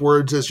making up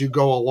words as you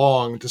go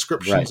along,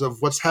 descriptions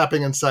of what's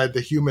happening inside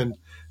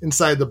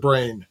the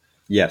brain.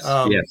 Yes,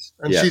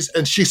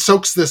 And she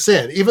soaks this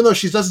in, even though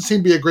she doesn't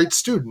seem to be a great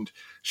student.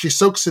 She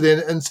soaks it in,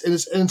 and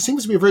it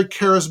seems to be a very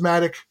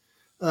charismatic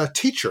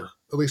teacher,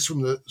 at least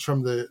from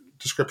the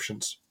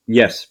descriptions.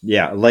 Yes,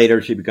 yeah.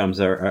 Later, she becomes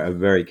a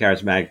very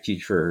charismatic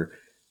teacher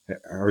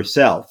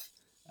herself,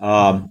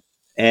 but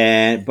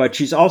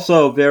she's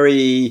also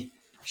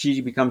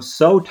she becomes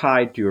so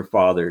tied to her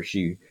father.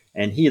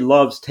 And he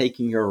loves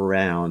taking her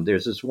around.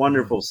 There's this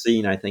wonderful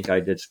scene I think I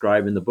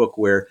describe in the book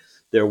where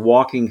they're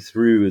walking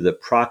through the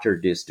Prater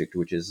district,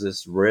 which is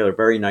this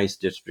very nice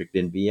district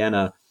in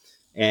Vienna,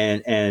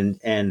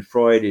 and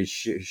Freud is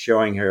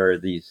showing her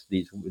these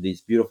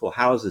beautiful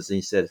houses, and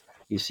he says,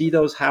 "You see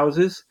those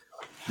houses?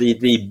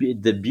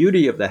 The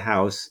beauty of the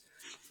house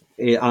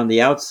on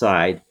the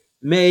outside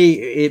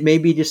may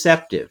be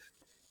deceptive.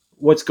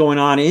 What's going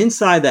on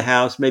inside the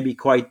house may be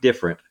quite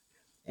different."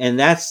 And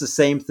that's the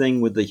same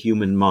thing with the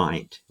human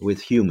mind,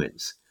 with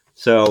humans.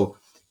 So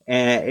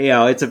And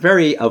it's a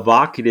very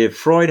evocative.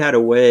 Freud had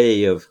a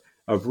way of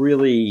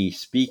really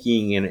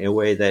speaking in a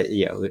way that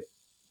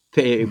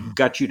Mhm.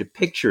 got you to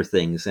picture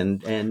things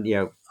and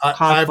I've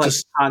complex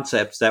just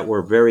concepts that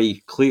were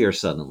very clear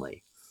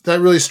suddenly. that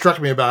really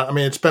struck me about. I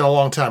mean, it's been a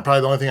long time.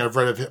 Probably the only thing I've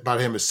read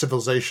about him is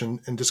Civilization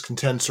and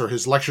Discontents, or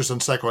his lectures on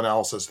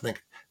psychoanalysis. I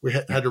think we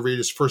had to read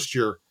his first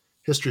year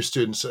history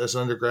students as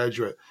an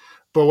undergraduate.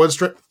 But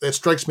it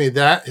strikes me,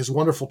 that his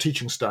wonderful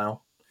teaching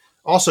style,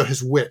 also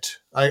his wit.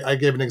 I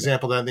gave an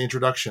example of that in the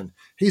introduction.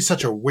 He's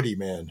such a witty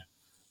man,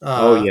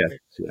 Oh uh, yes,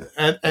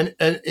 yeah,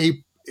 and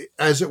he,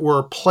 as it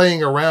were,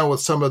 playing around with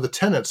some of the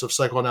tenets of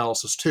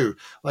psychoanalysis too.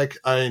 Like,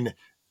 I mean,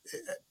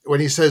 when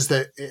he says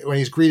that when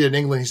he's greeted in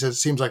England, he says it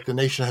seems like the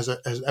nation has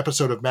an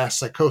episode of mass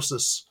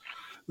psychosis.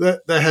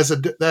 That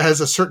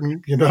has a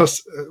certain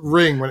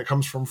ring when it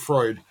comes from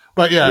Freud.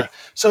 But yeah.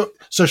 yeah,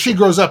 so she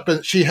grows up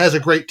and she has a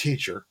great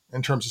teacher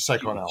in terms of She has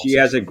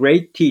psychoanalysis. a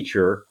great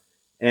teacher,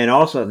 and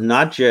also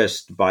not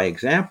just by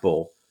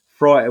example.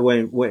 Freud,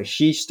 when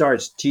she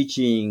starts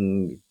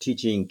teaching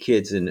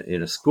kids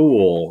in a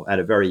school at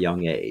a very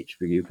young age,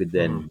 you could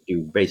Mm-hmm. then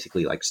do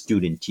basically like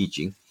student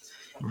teaching.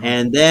 Mm-hmm.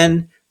 And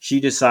then she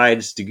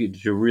decides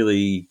to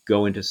really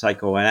go into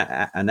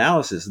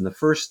psychoanalysis. And the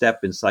first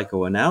step in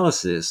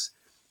psychoanalysis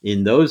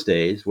in those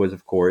days was,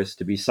 of course,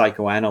 to be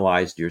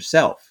psychoanalyzed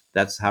yourself.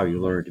 That's how you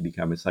learn to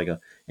become a psycho.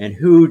 And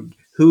who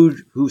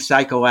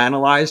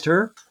psychoanalyzed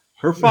her?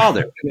 Her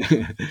father,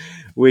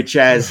 which,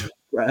 as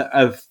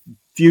a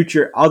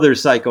future other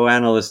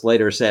psychoanalysts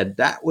later said,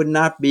 that would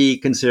not be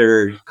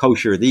considered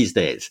kosher these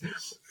days.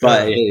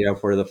 But Yeah.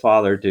 for the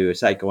father to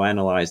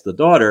psychoanalyze the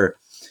daughter,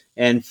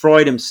 and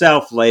Freud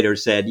himself later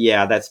said,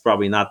 yeah, that's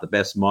probably not the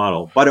best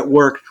model, but it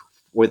worked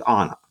with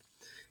Anna.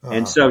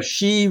 And Uh-huh. so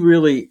she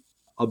really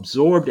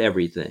absorbed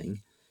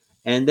everything.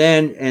 And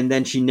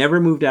then she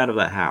never moved out of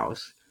the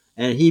house.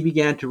 And he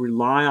began to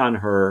rely on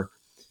her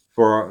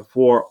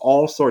for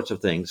all sorts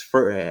of things.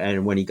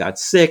 And when he got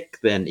sick,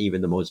 then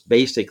even the most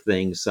basic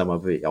things, some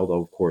of it,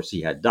 although of course he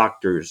had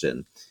doctors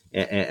and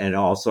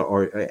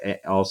also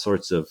all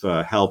sorts of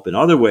help in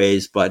other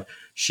ways, but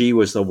she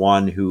was the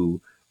one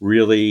who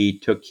really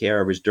took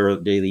care of his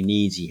daily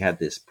needs. He had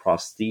this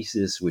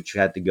prosthesis which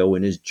had to go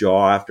in his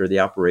jaw after the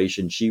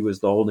operation. She was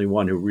the only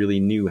one who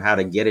really knew how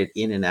to get it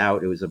in and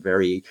out. It was a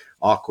very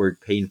awkward,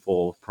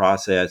 painful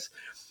process.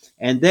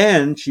 And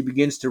then she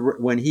begins to,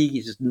 when he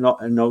is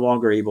no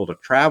longer able to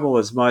travel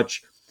as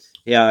much,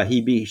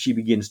 she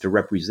begins to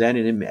represent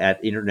him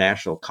at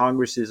international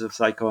congresses of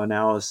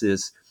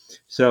psychoanalysis.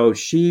 So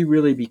she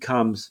really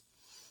becomes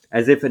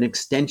as if an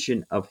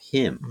extension of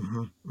him.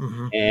 Mm-hmm.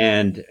 Mm-hmm.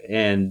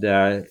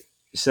 And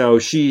so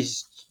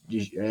she's,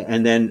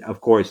 and then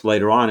of course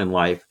later on in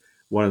life,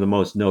 one of the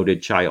most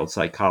noted child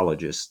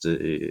psychologists, and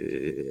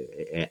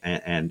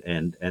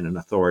an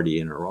authority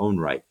in her own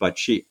right. But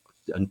she,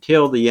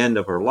 until the end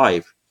of her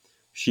life,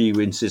 she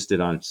insisted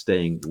on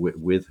staying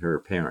with her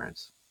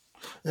parents.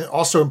 And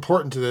also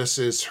important to this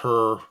is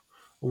her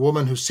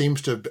woman who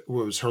seems to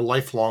was her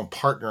lifelong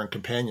partner and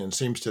companion,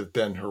 seems to have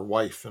been her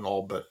wife in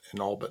all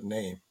but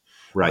name.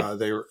 Right.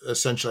 They were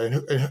essentially,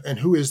 and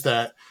who is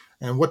that,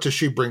 and what does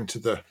she bring to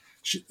the?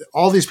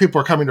 All these people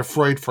are coming to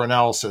Freud for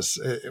analysis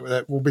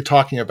that we'll be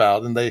talking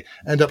about, and they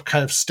end up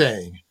kind of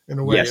staying in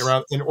a way Yes.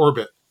 around in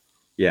orbit.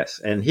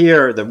 Yes. And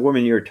here, the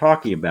woman you're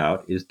talking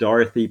about is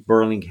Dorothy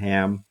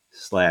Burlingham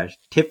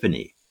 /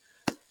 Tiffany.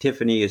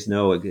 Tiffany is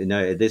no.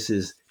 This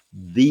is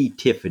the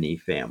Tiffany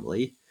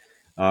family.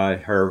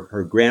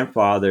 Her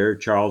grandfather,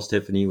 Charles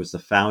Tiffany, was the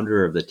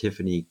founder of the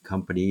Tiffany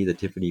Company, the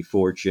Tiffany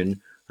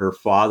Fortune. Her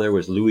father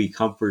was Louis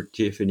Comfort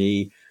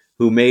Tiffany,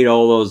 who made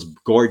all those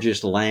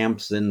gorgeous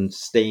lamps and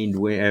stained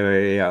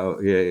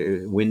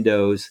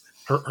windows.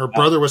 Her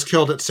brother was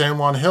killed at San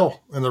Juan Hill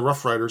in the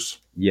Rough Riders.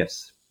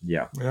 Yes,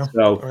 yeah. Yeah,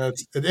 So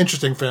it's an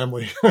interesting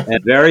family. a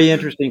very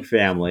interesting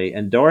family.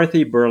 And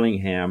Dorothy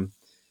Burlingham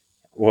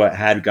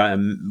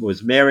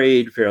was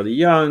married fairly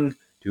young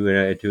to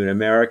an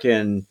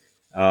American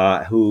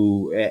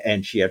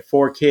and she had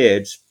 4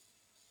 kids.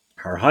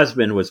 Her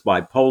husband was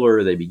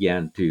bipolar. They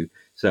began to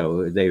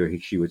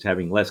she was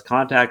having less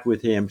contact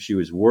with him. She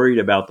was worried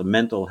about the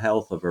mental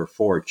health of her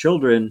 4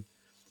 children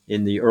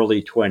in the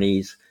early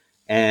 20s,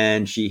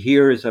 and she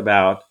hears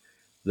about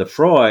the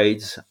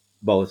Freuds,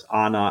 both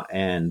Anna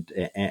and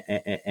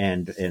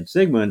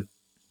Sigmund,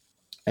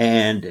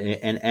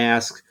 and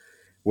asks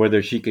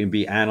whether she can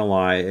be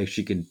analyzed.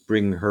 She can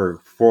bring her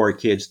 4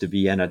 kids to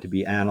Vienna to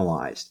be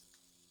analyzed,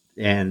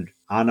 and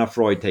Anna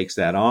Freud takes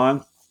that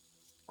on.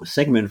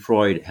 Sigmund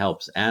Freud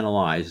helps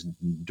analyze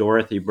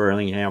Dorothy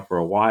Burlingham for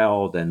a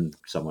while, then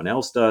someone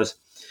else does.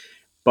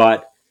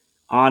 But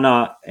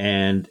Anna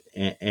and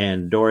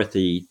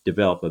Dorothy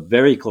develop a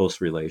very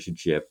close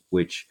relationship,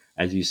 which,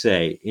 as you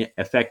say,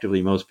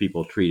 effectively most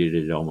people treated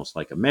it almost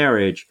like a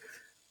marriage.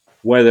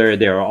 Whether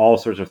there are all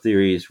sorts of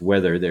theories,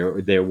 whether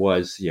there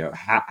was,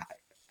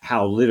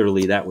 how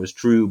literally that was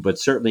true, but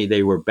certainly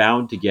they were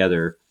bound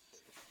together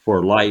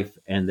for life,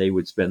 and they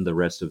would spend the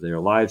rest of their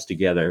lives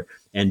together.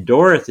 And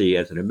Dorothy,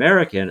 as an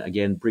American,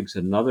 again brings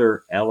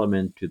another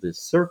element to this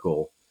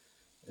circle,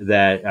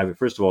 that, I mean,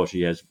 first of all,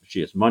 she has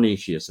money,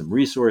 she has some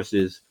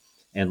resources,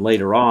 and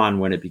later on,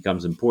 when it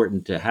becomes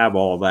important to have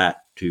all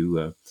that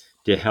to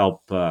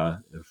help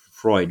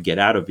Freud get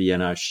out of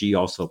Vienna, she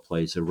also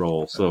plays a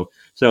role. So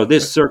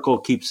this circle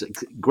keeps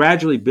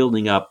gradually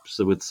building up,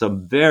 so with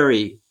some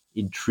very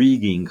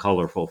intriguing,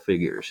 colorful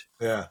figures.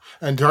 Yeah,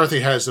 and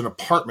Dorothy has an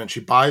apartment. She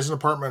buys an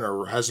apartment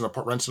or rents an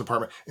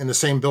apartment in the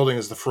same building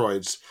as the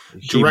Freuds.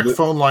 Direct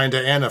phone line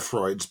to Anna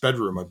Freud's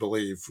bedroom, I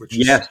believe.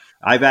 Yes,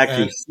 I've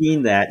actually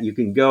seen that. You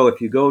can go,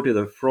 if you go to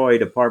the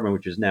Freud apartment,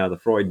 which is now the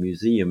Freud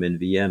Museum in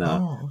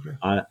Vienna.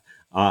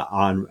 Oh,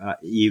 okay.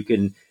 You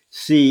can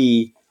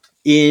see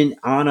in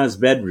Anna's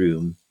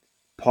bedroom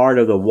part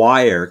of the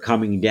wire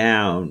coming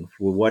down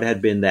for what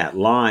had been that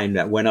line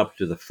that went up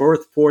to the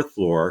fourth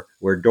floor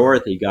where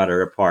Dorothy got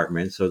her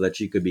apartment, so that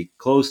she could be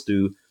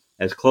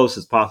as close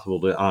as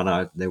possible to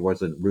Anna. There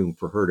wasn't room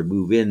for her to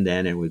move in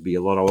then. It would be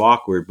a little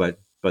awkward, but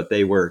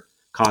they were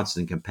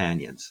constant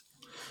companions.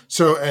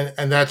 So,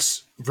 and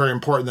that's very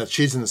important that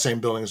she's in the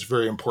same building is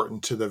very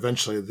important to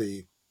eventually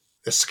the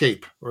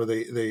escape or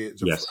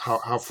yes.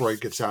 how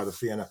Freud gets out of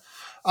Vienna.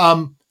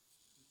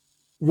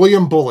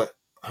 William Bullitt,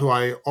 who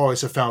I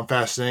always have found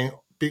fascinating,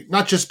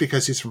 not just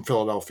because he's from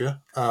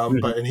Philadelphia,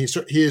 but he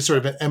is sort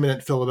of an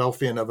eminent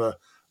Philadelphian of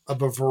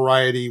a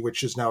variety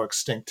which is now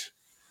extinct.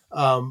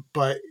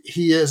 But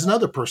he is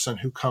another person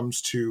who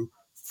comes to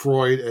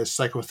Freud as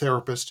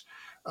psychotherapist,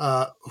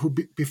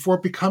 before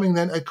becoming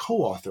then a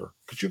co-author.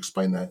 Could you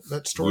explain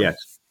that story?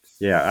 Yes.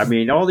 Yeah, I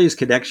mean, all these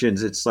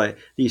connections, it's like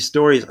these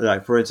stories,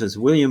 like, for instance,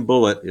 William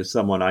Bullitt is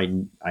someone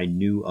I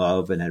knew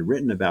of and had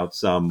written about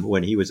some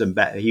when he was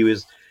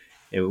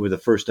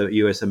the first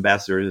U.S.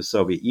 ambassador to the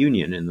Soviet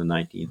Union in the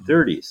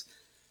 1930s.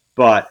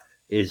 But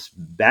his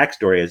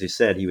backstory, as he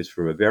said, he was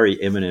from a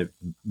very eminent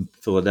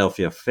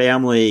Philadelphia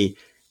family.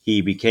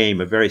 He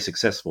became a very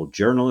successful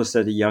journalist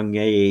at a young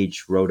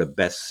age, wrote a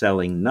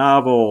best-selling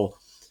novel,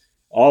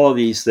 all of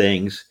these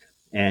things.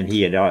 And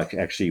he had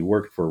actually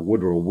worked for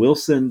Woodrow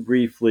Wilson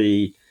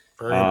briefly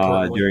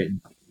during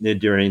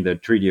the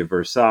Treaty of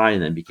Versailles,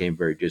 and then became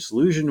very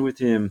disillusioned with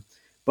him.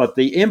 But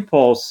the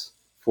impulse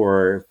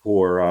for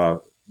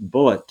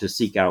Bullitt to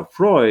seek out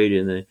Freud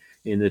in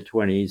the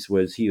 20s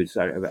was he was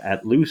sort of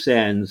at loose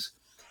ends,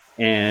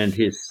 and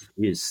his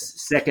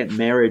second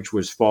marriage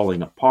was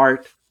falling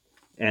apart.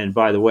 And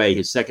by the way,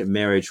 his second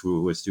marriage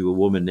was to a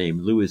woman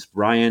named Louise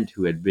Bryant,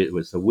 who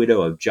was the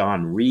widow of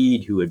John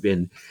Reed, who had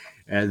been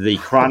the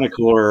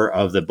chronicler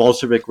of the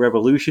Bolshevik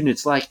Revolution.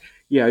 It's like,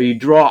 you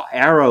draw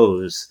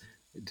arrows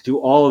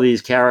to all of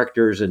these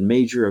characters and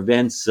major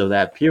events of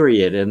that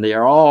period, and they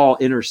are all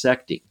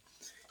intersecting.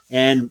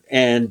 And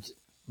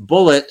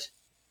Bullitt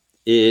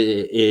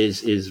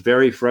is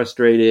very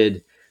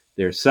frustrated.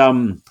 There's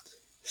some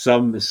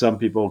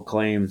people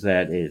claim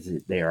that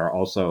there are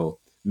also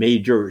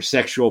major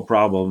sexual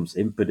problems,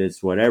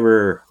 impetus,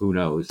 whatever. Who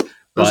knows?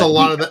 There's a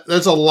lot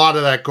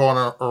of that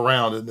going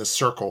around in this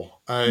circle.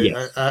 I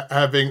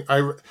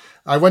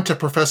went to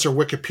Professor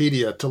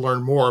Wikipedia to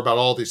learn more about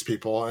all these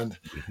people, and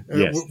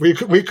yes. we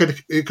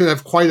could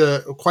have quite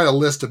a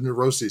list of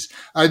neuroses.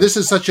 This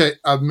is such a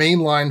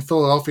mainline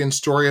Philadelphian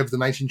story of the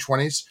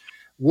 1920s.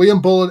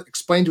 William Bullitt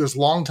explained to his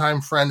longtime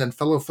friend and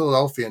fellow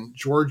Philadelphian,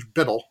 George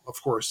Biddle, of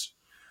course,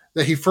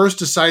 that he first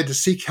decided to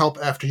seek help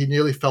after he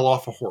nearly fell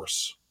off a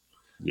horse.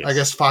 Yes. I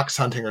guess fox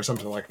hunting or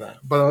something like that.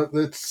 But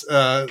it's,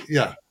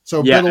 yeah.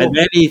 So yeah, Biddle, and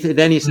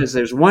then he says,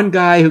 there's one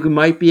guy who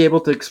might be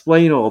able to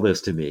explain all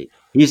this to me.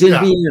 He's in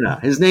Vienna.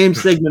 His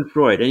name's Sigmund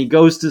Freud, and he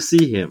goes to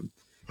see him.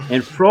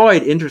 And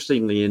Freud,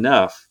 interestingly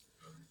enough,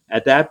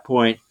 at that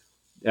point,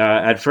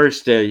 at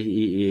first,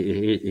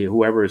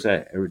 whoever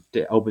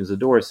opens the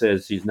door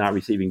says he's not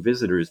receiving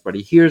visitors, but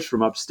he hears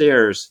from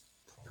upstairs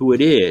who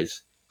it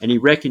is, and he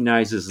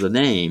recognizes the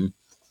name,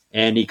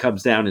 and he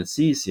comes down and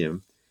sees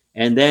him.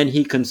 And then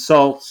he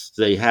consults.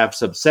 They have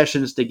some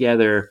sessions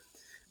together.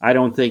 I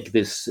don't think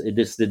this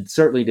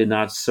certainly did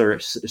not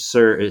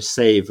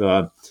save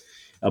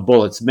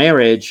Bullitt's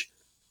marriage,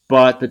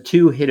 but the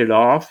two hit it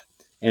off,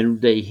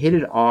 and they hit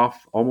it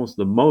off almost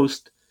the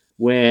most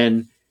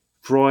when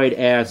Freud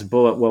asked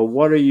Bullitt, well,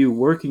 what are you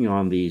working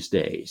on these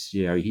days?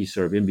 He's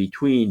sort of in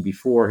between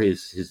before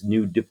his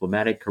new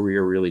diplomatic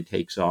career really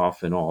takes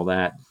off and all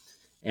that.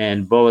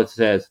 And Bullitt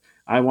says,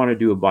 I want to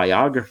do a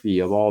biography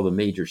of all the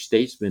major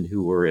statesmen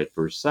who were at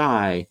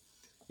Versailles,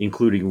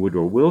 including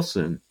Woodrow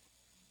Wilson.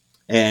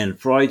 And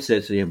Freud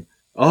says to him,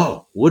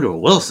 oh, Woodrow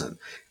Wilson.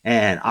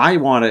 And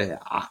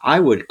I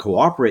would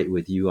cooperate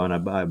with you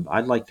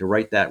I'd like to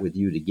write that with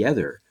you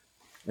together.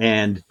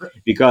 And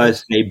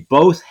because they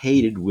both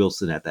hated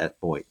Wilson at that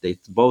point, they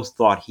both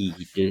thought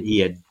he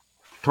had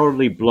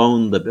totally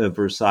blown the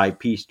Versailles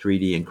Peace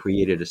Treaty and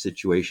created a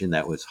situation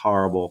that was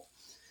horrible.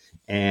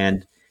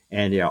 And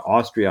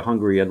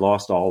Austria-Hungary had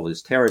lost all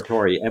his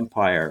territory,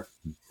 empire.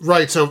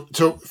 Right. So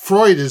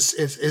Freud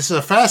is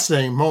a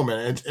fascinating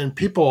moment, and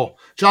people.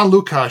 John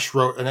Lukács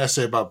wrote an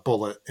essay about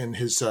Bullitt in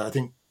his I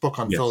think book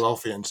on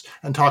Philadelphians,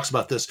 and talks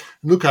about this.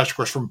 Lukács, of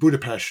course, from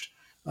Budapest,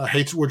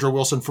 hates Woodrow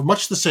Wilson for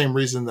much the same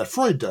reason that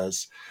Freud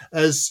does,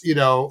 as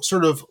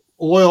sort of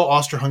loyal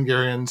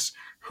Austro-Hungarians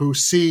who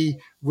see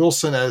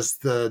Wilson as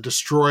the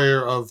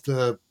destroyer of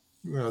the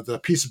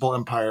peaceable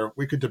empire.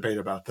 We could debate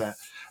about that.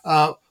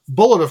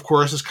 Bullitt, of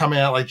course, is coming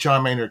out like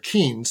John Maynard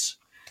Keynes.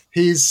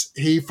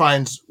 He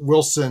finds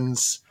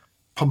Wilson's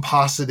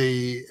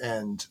pomposity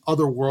and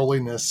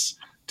otherworldliness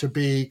to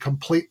be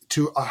complete,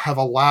 to have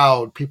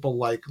allowed people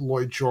like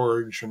Lloyd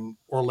George and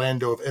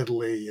Orlando of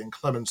Italy and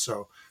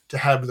Clemenceau to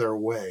have their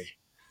way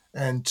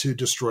and to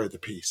destroy the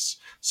peace.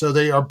 So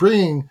they are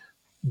bringing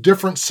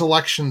different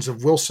selections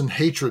of Wilson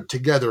hatred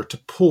together to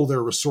pool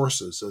their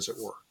resources, as it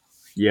were.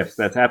 Yes,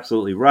 that's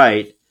absolutely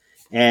right.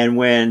 And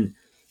when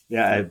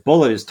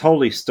Bullitt is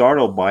totally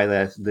startled by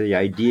the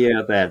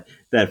idea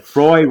that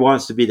Freud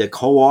wants to be the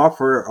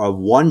co-author of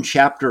one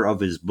chapter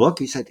of his book,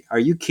 he said, "Are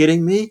you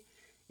kidding me?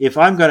 If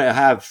I'm going to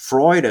have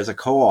Freud as a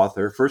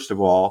co-author, first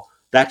of all,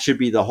 that should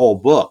be the whole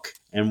book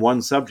and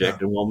one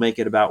subject, and we'll make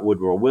it about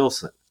Woodrow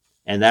Wilson."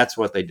 And that's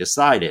what they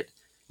decided.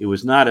 It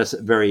was not a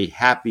very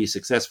happy,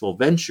 successful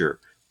venture,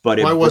 but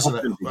why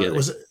wasn't it?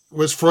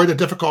 Was Freud a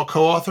difficult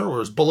co-author, or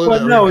was Bullitt?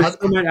 Well, no,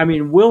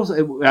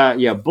 Wilson.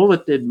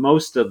 Bullitt did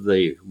most of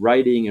the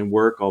writing and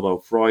work, although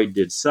Freud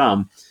did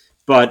some.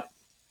 But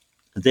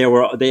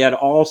they had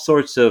all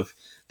sorts of.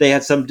 They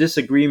had some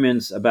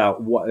disagreements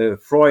about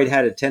what Freud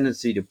had a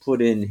tendency to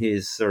put in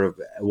his sort of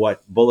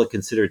what Bullitt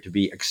considered to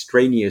be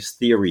extraneous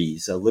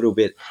theories, a little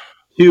bit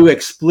too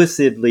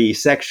explicitly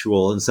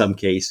sexual in some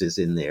cases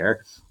in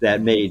there,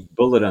 that made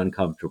Bullitt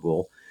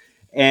uncomfortable.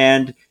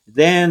 And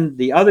then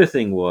the other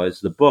thing was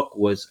the book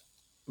was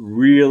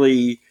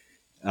really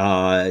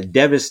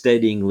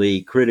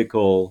devastatingly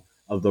critical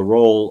of the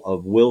role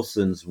of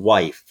Wilson's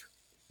wife,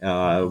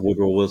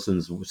 Woodrow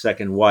Wilson's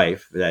second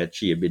wife, that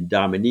she had been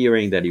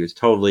domineering, that he was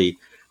totally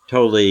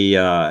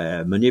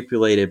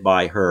manipulated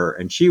by her.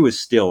 And she was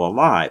still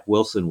alive.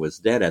 Wilson was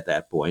dead at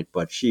that point,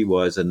 but she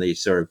was, and they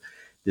sort of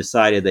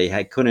decided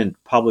they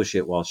couldn't publish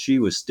it while she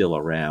was still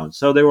around.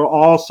 So there were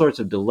all sorts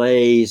of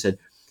delays,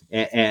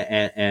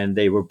 and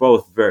they were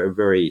both very,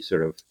 very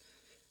sort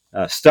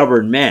of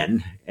stubborn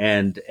men.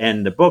 And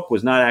the book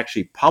was not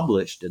actually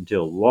published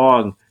until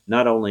long,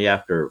 not only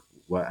after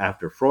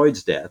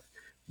Freud's death,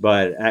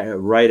 but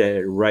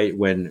right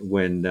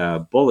when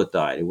Bullitt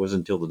died. It wasn't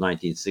until the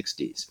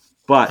 1960s.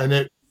 But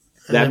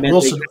that meant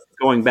Wilson,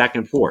 going back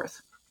and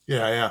forth.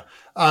 Yeah.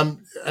 And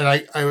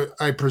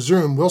I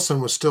presume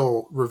Wilson was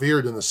still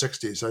revered in the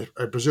 60s.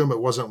 I presume it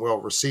wasn't well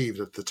received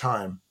at the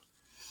time.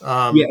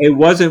 It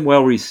wasn't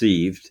well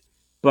received,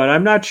 but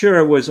I'm not sure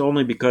it was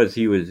only because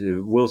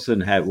people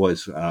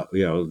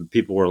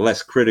were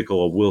less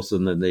critical of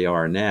Wilson than they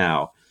are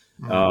now.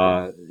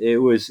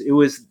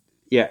 Mm-hmm.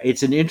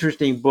 It's an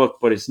interesting book,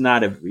 but it's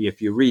not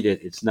if you read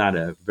it, it's not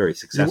a very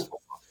successful book.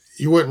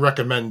 You wouldn't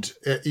recommend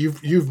it.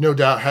 You've no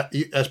doubt,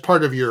 as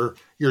part of your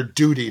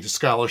duty to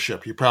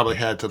scholarship, you probably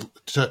had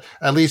to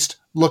at least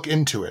look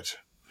into it.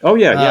 Oh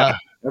yeah,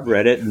 I've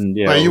read it, and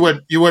but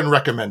you wouldn't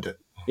recommend it.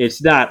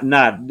 It's not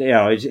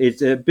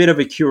it's a bit of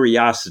a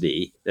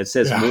curiosity that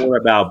says more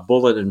about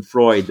Bullitt and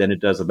Freud than it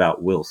does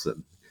about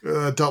Wilson.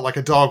 Like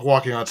a dog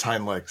walking on its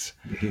hind legs.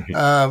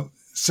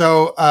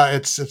 So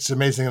it's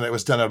amazing that it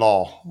was done at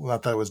all.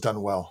 Not that it was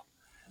done well.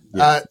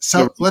 Yeah.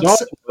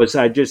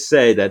 I just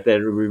say that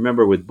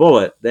remember with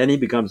Bullitt, then he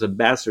becomes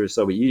ambassador of the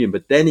Soviet Union,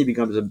 but then he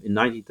becomes in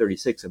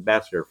 1936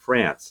 ambassador of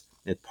France.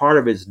 And part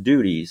of his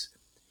duties,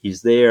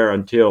 he's there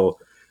until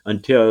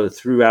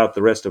throughout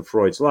the rest of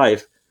Freud's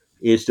life,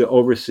 is to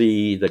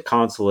oversee the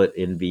consulate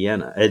in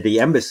Vienna, the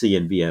embassy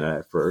in Vienna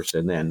at first,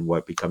 and then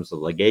what becomes the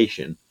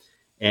legation.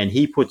 And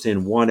he puts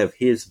in one of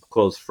his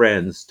close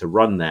friends to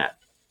run that,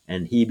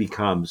 and he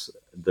becomes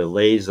the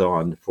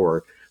liaison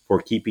for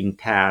keeping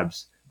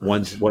tabs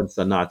once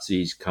the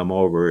Nazis come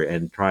over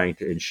and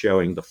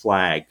showing the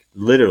flag,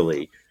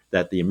 literally,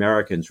 that the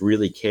Americans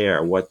really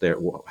care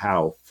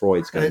how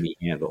Freud's going to be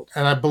handled.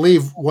 And I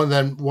believe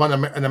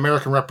an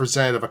American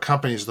representative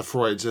accompanies the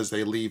Freuds as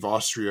they leave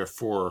Austria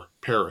for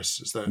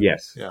Paris. Is that?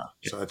 Yes. Yeah.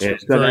 So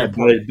that's very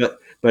important.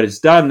 But it's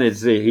done.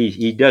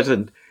 He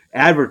doesn't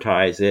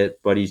advertise it,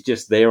 but he's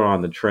just there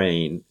on the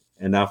train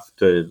enough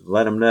to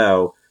let them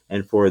know.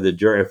 And for the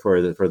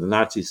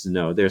Nazis to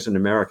know, there's an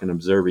American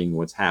observing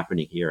what's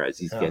happening here as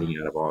he's getting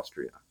out of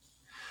Austria.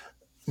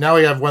 Now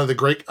we have one of the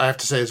great, I have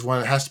to say,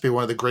 it has to be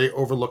one of the great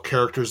overlooked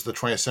characters of the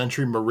 20th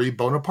century, Marie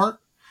Bonaparte.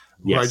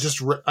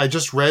 Yes. I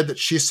just read that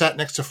she sat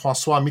next to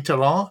François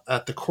Mitterrand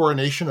at the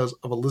coronation of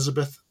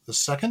Elizabeth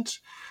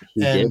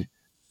II.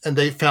 And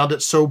they found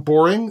it so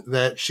boring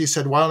that she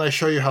said, "Why don't I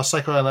show you how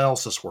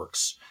psychoanalysis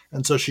works?"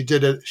 And so she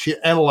did it.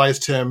 She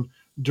analyzed him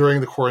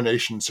during the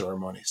coronation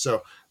ceremony.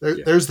 So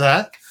there's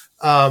that.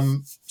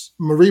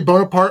 Marie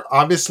Bonaparte,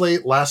 obviously,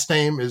 last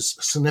name is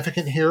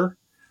significant here,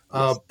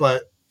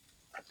 but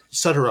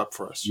set her up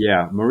for us.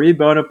 Yeah, Marie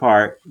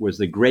Bonaparte was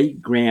the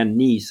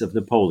great-grand-niece of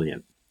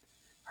Napoleon.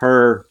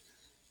 Her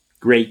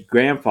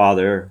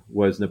great-grandfather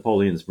was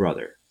Napoleon's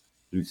brother,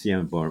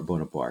 Lucien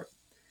Bonaparte.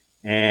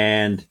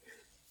 And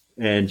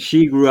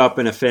she grew up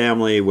in a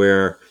family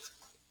where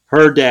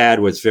her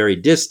dad was very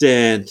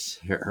distant.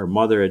 Her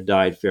mother had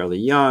died fairly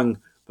young,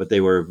 but they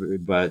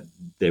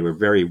were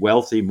very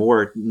wealthy.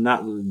 More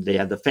not they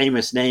had the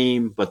famous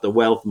name, but the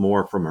wealth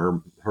more from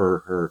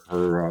her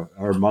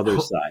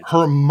mother's side.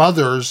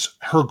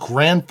 Her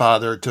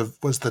grandfather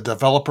was the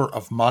developer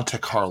of Monte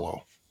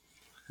Carlo.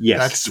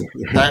 Yes,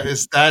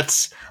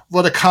 that's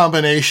what a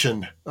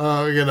combination,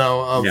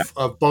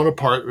 of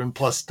Bonaparte and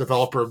plus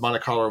developer of Monte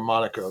Carlo and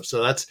Monaco.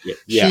 So that's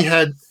she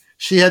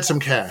had some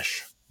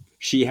cash.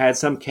 She had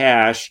some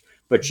cash,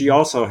 but she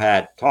also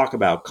had talk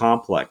about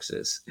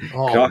complexes,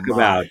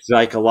 about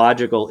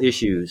psychological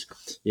issues.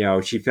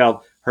 She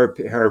felt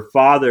her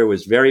father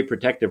was very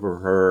protective of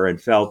her,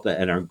 and felt that,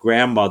 and her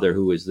grandmother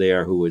who was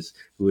there, who was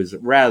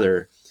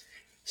rather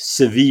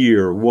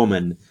severe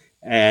woman.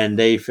 And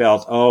they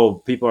felt,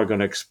 people are going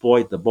to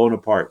exploit the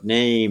Bonaparte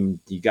name.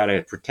 You got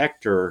to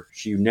protect her.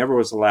 She never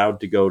was allowed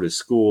to go to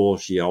school.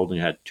 She only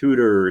had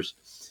tutors.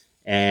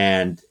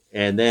 And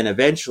then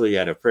eventually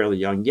at a fairly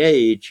young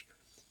age,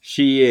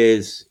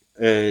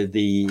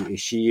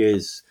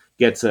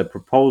 gets a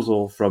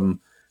proposal from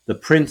the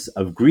Prince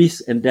of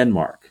Greece and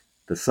Denmark,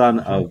 the son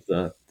of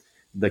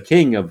the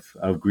king of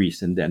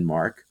Greece and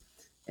Denmark.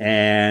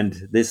 And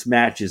this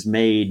match is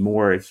made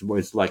more,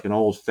 it's like an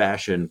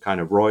old-fashioned kind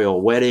of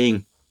royal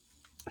wedding.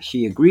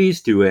 She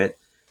agrees to it,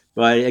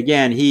 but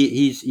again,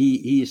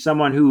 he's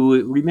someone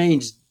who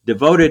remains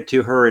devoted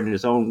to her in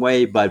his own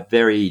way, but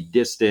very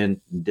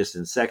distant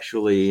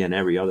sexually and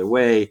every other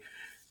way.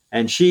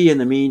 And she, in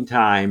the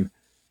meantime,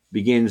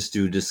 begins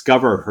to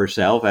discover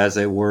herself, as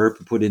it were,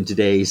 put in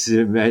today's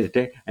and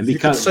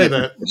becomes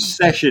a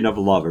procession of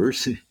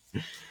lovers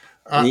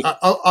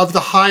of the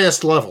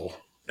highest level.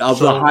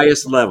 The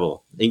highest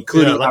level,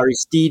 including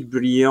Aristide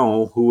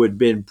Briand, who had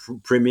been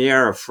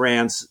premier of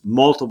France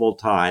multiple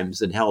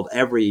times and held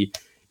every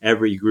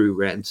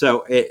group. And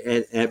so,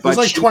 he's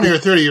like 20 or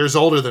 30 years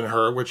older than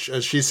her, which,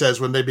 as she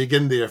says, when they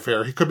begin the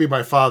affair, he could be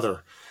my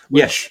father.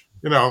 Which,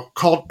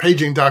 called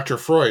paging Dr.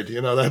 Freud.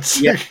 That's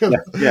yeah.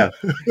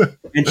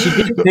 And she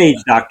did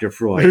page Dr.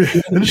 Freud.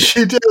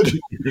 She did.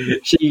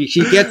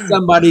 She gets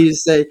somebody to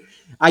say,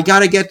 "I got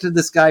to get to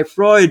this guy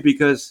Freud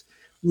because."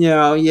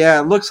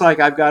 It looks like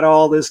I've got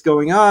all this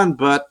going on,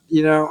 but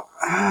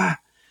I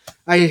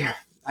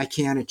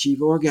can't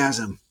achieve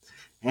orgasm,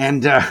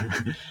 and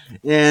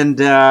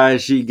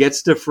she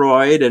gets to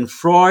Freud, and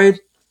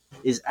Freud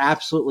is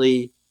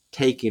absolutely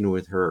taken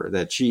with her.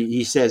 That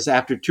he says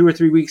after 2 or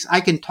 3 weeks,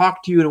 I can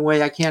talk to you in a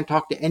way I can't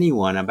talk to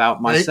anyone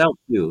about myself.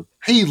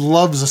 He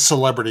loves a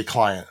celebrity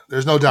client.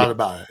 There's no doubt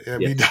about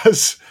it. He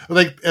does.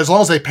 As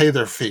long as they pay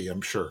their fee,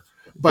 I'm sure.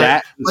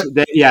 That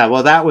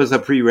was a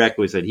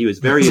prerequisite. He was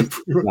very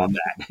interested on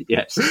that.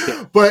 Yes,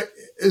 but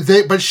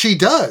she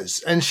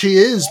does, and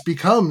she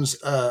becomes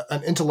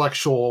an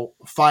intellectual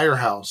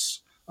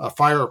firehouse. That's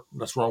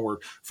the wrong word.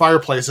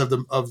 Fireplace of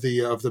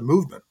the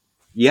movement.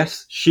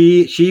 Yes,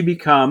 she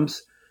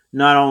becomes,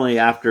 not only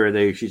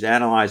after she's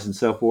analyzed and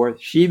so forth.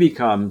 She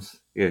becomes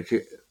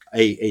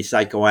a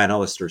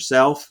psychoanalyst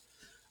herself,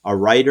 a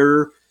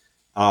writer.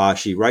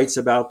 She writes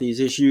about these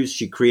issues.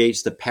 She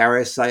creates the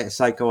Paris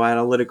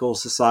Psychoanalytical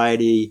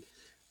Society,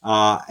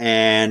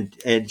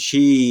 and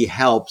she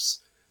helps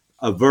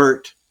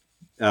avert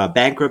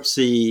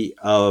bankruptcy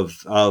of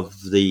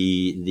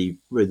the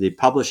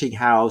publishing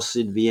house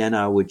in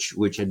Vienna,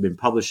 which had been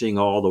publishing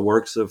all the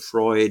works of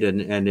Freud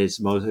and his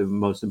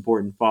most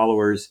important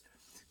followers.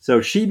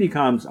 So she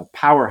becomes a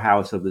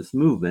powerhouse of this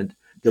movement,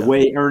 the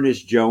way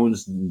Ernest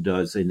Jones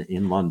does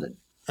in London.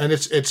 And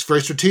it's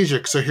very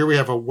strategic. So here we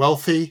have a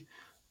wealthy,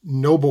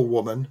 noble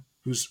woman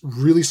who's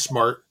really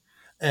smart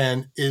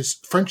and is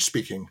French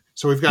speaking.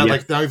 So we've got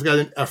we've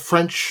got a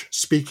French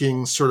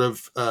speaking sort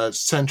of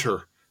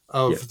center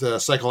of the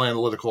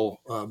psychoanalytical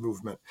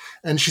movement.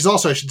 And she's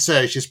also, I should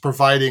say, she's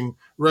providing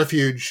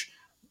refuge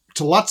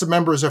to lots of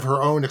members of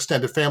her own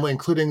extended family,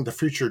 including the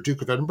future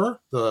Duke of Edinburgh,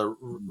 the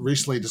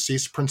recently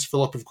deceased Prince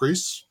Philip of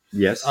Greece.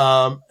 Yes.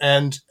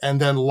 And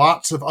then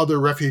lots of other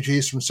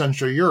refugees from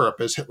Central Europe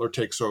as Hitler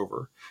takes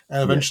over,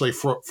 and eventually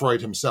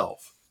Freud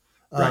himself.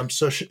 Right.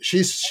 So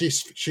she's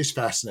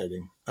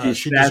fascinating.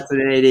 She's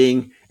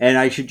fascinating. And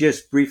I should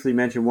just briefly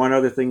mention one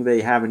other thing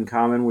they have in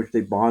common, which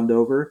they bond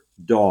over: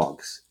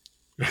 dogs.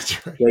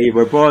 That's right. They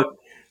were both.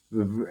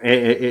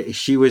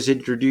 She was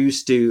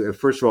introduced to,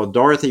 first of all,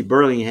 Dorothy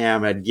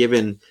Burlingham had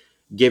given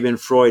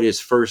Freud his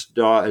first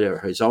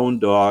dog, his own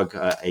dog,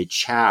 a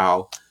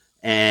chow,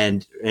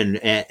 and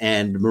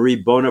Marie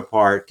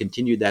Bonaparte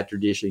continued that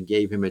tradition,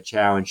 gave him a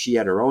chow, and she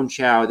had her own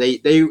chow.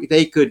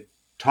 They could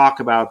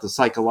talk about the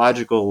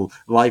psychological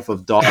life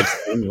of dogs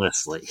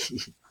endlessly.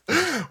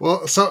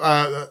 Well,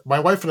 so my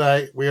wife and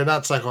I, we are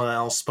not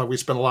psychoanalysts, but we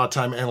spend a lot of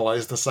time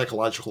analyzing the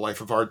psychological life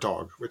of our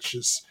dog, which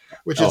is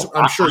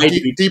I'm sure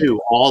deep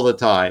all the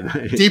time,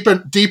 deep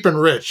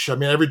and rich. I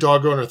mean, every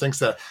dog owner thinks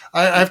that.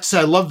 I have to say,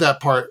 I love that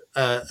part.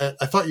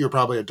 I thought you were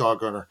probably a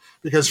dog owner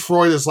because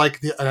Freud is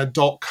like an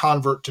adult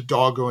convert to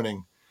dog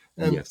owning,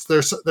 and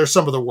they're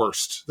some of the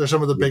worst. They're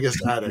some of the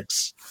biggest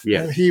addicts.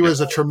 Yeah, and he was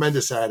a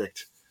tremendous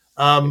addict.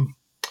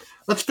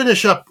 Let's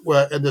finish up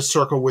in this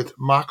circle with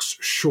Max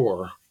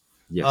Schur.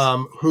 Yes.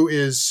 Who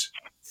is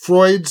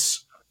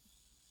Freud's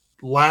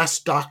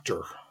last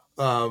doctor.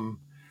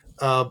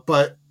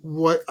 But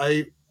what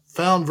I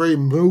found very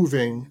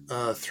moving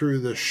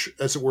through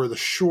as it were, the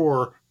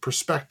Shore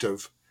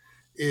perspective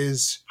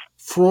is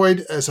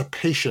Freud as a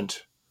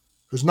patient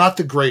who's not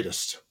the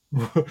greatest.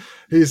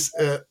 He's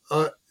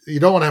you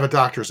don't want to have a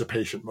doctor as a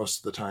patient most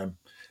of the time,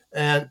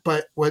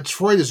 but what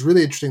Freud is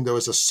really interesting though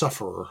is a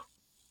sufferer.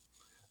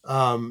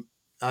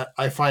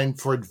 I find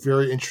Freud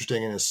very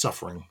interesting in his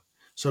suffering.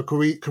 So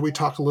could we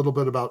talk a little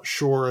bit about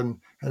Shore and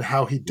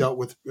how he dealt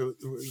with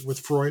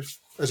Freud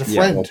as a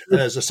friend and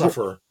as a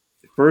sufferer?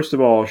 First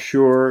of all,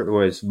 Shore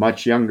was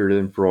much younger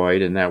than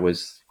Freud, and that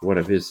was one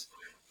of his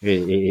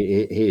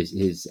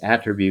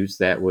attributes.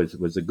 That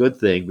was a good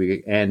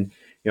thing. And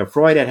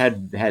Freud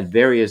had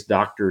various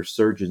doctors,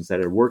 surgeons that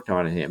had worked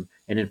on him,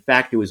 and in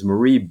fact, it was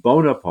Marie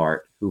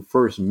Bonaparte who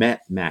first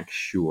met Max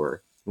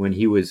Shore when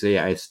he was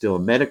still a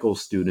medical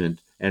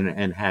student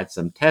and had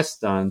some tests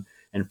done,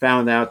 and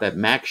found out that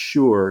Max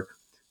Shore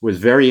was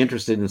very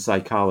interested in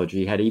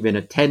psychology, had even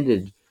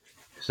attended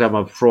some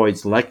of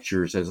Freud's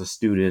lectures as a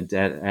student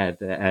at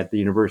the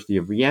University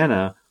of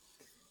Vienna,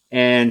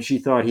 and she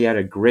thought he had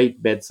a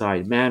great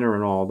bedside manner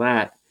and all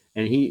that.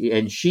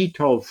 And she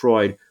told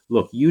Freud,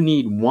 "Look, you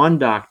need one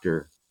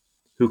doctor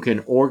who can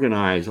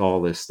organize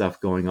all this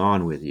stuff going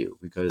on with you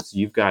because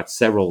you've got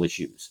several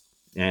issues."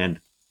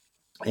 And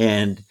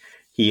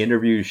he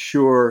interviews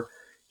Shore,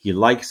 he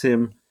likes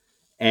him,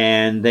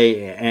 and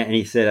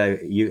he said,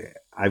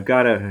 I've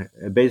got to,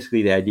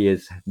 basically the idea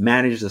is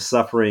manage the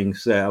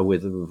sufferings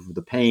with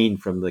the pain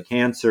from the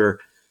cancer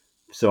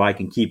so I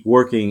can keep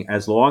working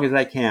as long as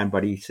I can.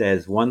 But he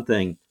says one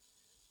thing,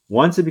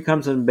 once it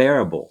becomes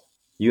unbearable,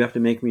 you have to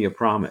make me a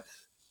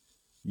promise.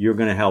 You're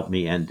going to help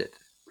me end it.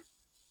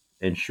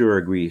 And Shore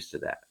agrees to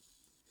that.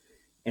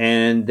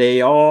 And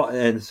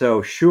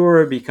so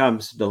Shore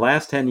becomes, the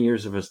last 10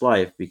 years of his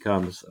life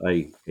becomes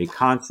a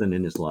constant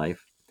in his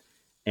life.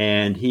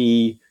 And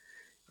he's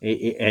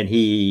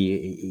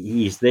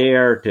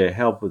there to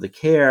help with the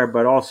care,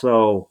 but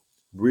also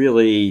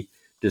really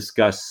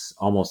discuss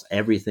almost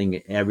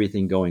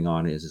everything going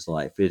on in his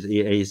life.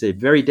 He's a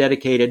very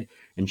dedicated,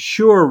 and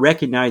Shore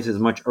recognizes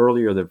much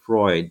earlier than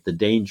Freud the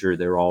danger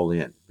they're all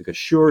in, because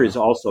Shore is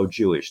also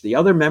Jewish. The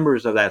other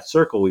members of that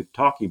circle we've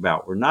talked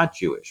about were not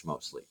Jewish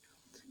mostly,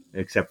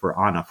 except for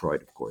Anna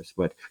Freud, of course.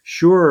 But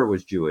Shore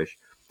was Jewish,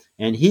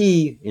 and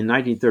he, in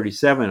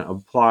 1937,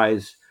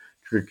 applies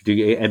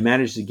and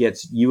managed to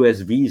get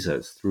U.S.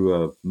 visas through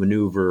a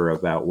maneuver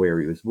about where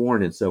he was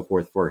born and so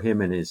forth for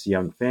him and his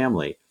young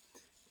family,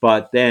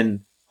 but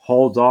then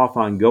holds off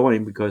on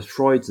going because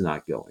Freud's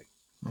not going.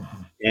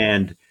 Uh-huh.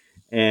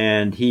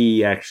 And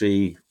he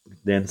actually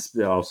then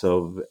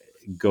also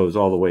goes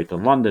all the way to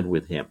London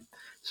with him.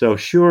 So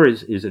Shore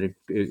is a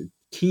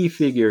key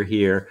figure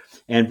here.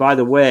 And by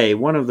the way,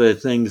 one of the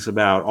things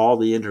about all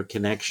the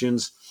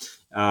interconnections,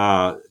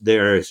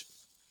 there's,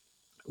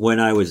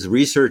 when I was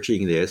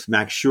researching this,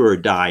 Max Shore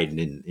died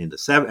in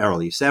the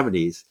early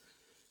 70s,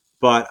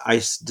 but I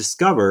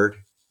discovered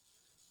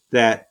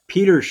that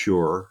Peter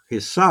Shore,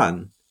 his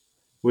son,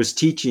 was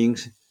teaching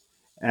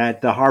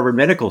at the Harvard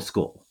Medical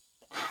School.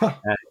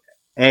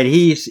 And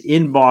he's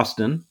in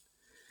Boston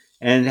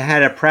and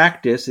had a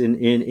practice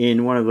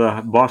in one of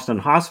the Boston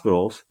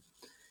hospitals.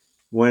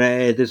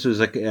 This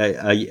was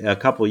a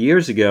couple of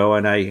years ago,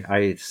 and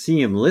I see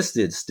him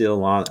listed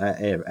still on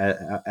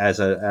as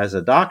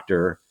a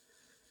doctor.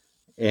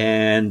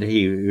 And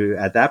he,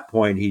 at that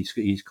point,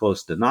 he's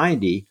close to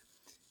 90.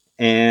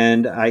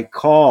 And I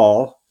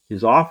call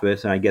his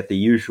office, and I get the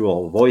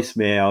usual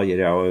voicemail.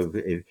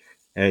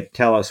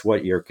 Tell us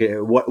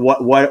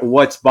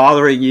what's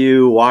bothering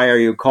you. Why are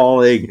you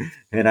calling?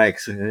 And I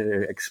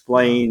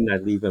explain. I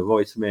leave a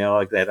voicemail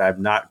like that.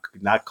 I'm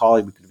not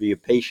calling to be a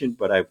patient,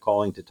 but I'm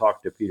calling to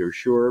talk to Peter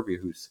Shore,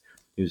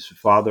 whose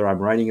father I'm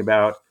writing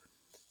about.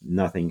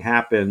 Nothing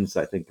happens.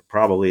 I think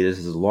probably this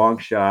is a long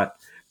shot.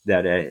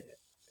 That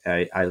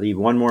I leave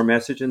one more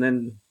message, and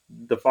then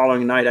the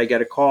following night I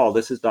get a call.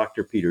 This is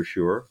Dr. Peter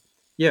Shore.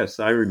 Yes,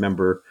 I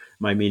remember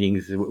my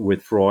meetings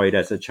with Freud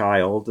as a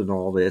child and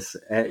all this.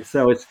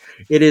 So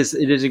it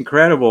is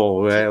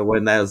incredible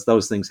when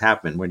those things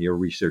happen when you're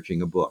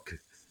researching a book.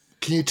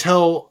 Can you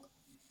tell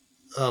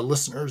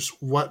listeners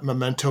what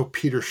memento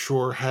Peter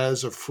Shore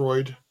has of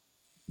Freud?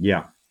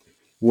 Yeah,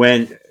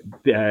 when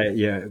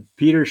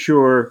Peter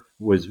Shore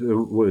was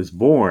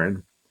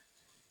born,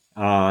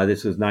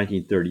 this was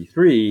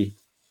 1933.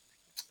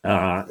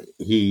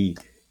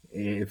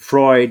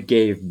 Freud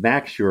gave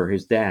Max Shore,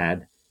 his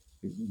dad,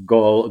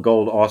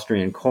 gold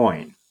Austrian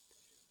coin,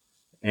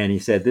 and he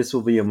said, "This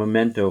will be a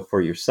memento for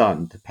your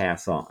son to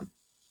pass on."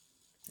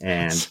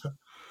 And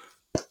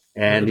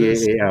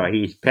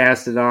he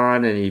passed it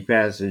on,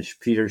 and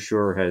Peter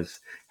Shore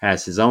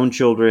has his own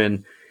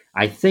children.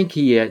 I think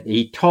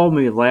he told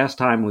me last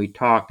time we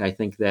talked, I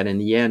think that in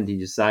the end he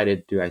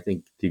decided to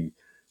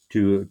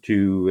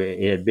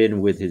it had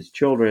been with his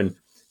children,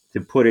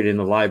 to put it in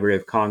the Library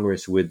of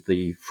Congress with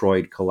the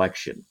Freud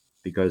collection,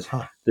 because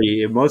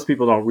most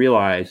people don't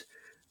realize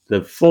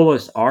the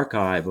fullest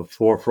archive of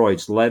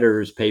Freud's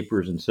letters,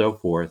 papers, and so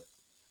forth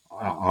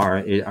are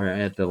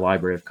at the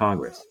Library of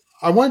Congress.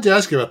 I wanted to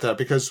ask you about that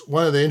because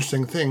one of the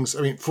interesting things,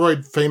 I mean,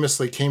 Freud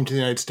famously came to the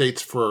United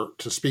States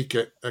to speak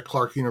at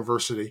Clark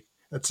University.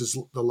 That's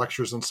the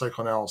lectures on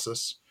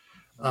psychoanalysis.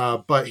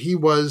 But he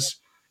was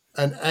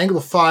an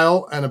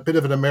Anglophile and a bit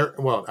of an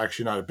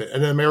actually not a bit,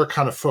 an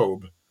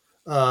Americanophobe.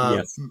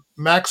 Yes.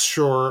 Max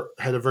Shore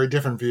had a very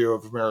different view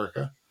of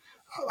America.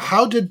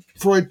 How did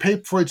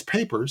Freud's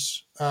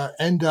papers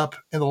end up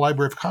in the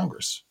Library of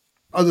Congress,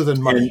 other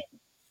than money?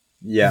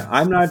 Yeah,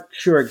 I'm not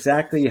sure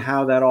exactly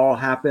how that all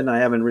happened. I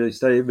haven't really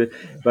studied,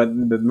 but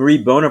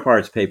Marie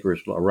Bonaparte's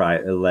papers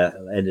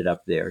ended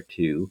up there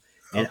too.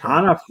 And Okay.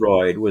 Anna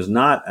Freud was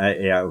not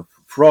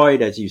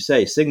Freud, as you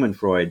say. Sigmund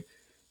Freud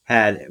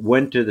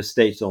went to the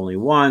States only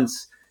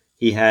once.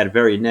 He had a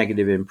very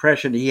negative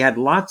impression. He had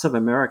lots of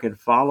American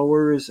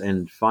followers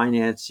and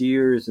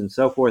financiers and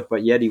so forth,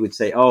 but yet he would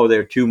say, "Oh,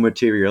 they're too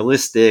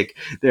materialistic,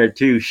 they're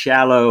too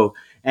shallow,"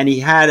 and he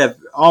had a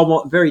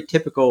almost very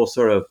typical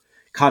sort of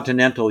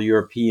continental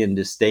European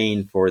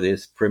disdain for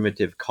this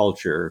primitive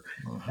culture.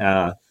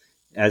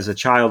 As a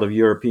child of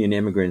European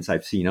immigrants,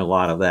 I've seen a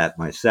lot of that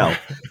myself.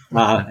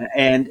 But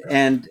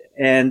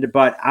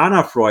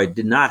Anna Freud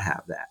did not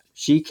have that.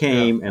 She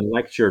came and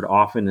lectured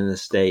often in the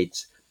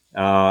States,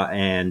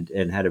 and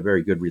had a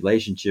very good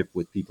relationship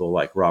with people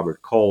like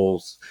Robert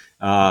Coles,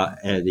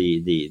 and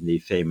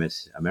the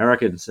famous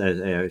American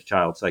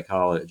child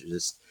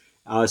psychologist.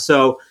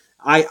 So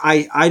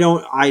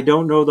I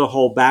don't know the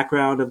whole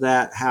background of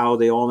that, how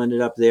they all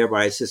ended up there,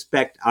 but I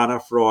suspect Anna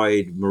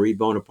Freud, Marie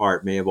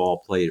Bonaparte may have all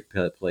played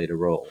a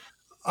role.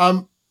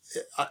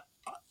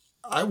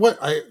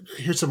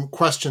 Here's some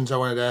questions I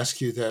wanted to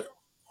ask you that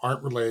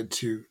aren't related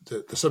to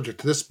the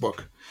subject of this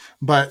book,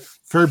 but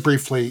very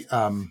briefly,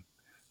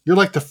 you're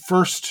like the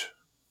first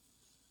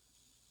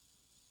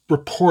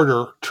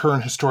reporter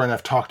turned historian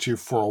I've talked to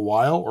for a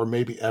while, or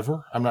maybe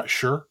ever. I'm not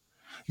sure.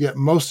 Yet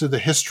most of the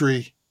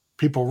history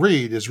people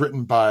read is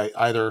written by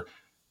either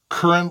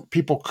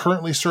people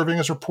currently serving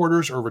as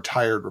reporters or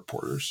retired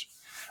reporters.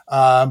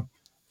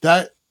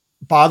 That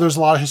bothers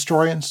a lot of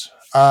historians.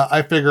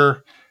 I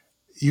figure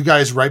you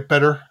guys write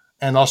better,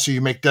 and also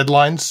you make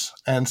deadlines,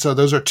 and so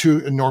those are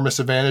two enormous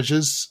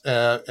advantages.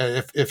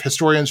 If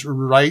historians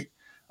write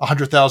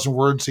 100,000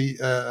 words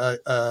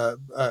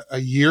a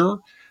year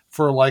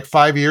for like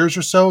 5 years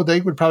or so,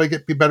 they would probably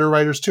be better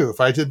writers too.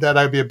 If I did that,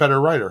 I'd be a better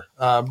writer.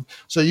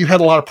 So you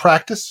had a lot of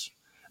practice.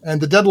 And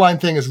the deadline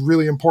thing is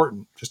really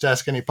important. Just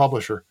ask any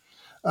publisher,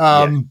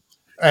 and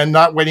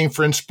not waiting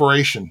for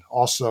inspiration.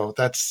 Also,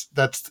 that's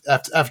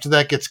after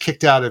that gets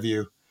kicked out of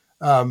you.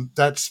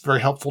 That's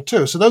very helpful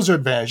too. So those are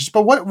advantages.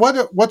 But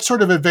what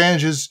sort of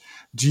advantages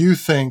do you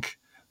think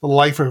the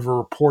life of a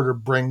reporter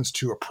brings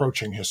to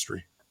approaching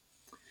history?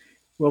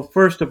 Well,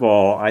 first of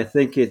all, I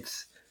think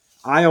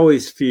I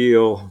always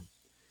feel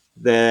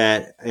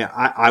that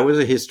I was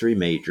a history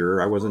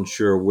major. I wasn't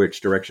sure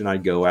which direction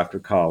I'd go after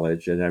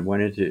college, and I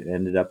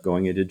ended up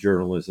going into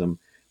journalism.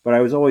 But I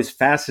was always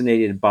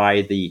fascinated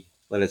by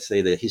let us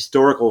say, the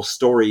historical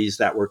stories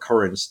that were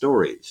current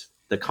stories,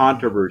 the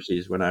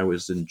controversies when I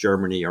was in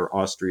Germany or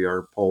Austria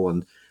or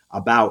Poland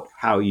about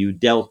how you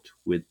dealt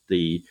with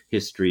the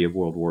history of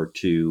World War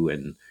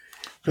II.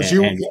 Because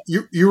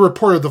you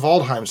reported the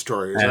Waldheim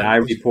story. And I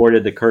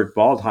reported the Kurt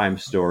Waldheim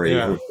story, who,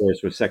 of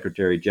course, was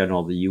Secretary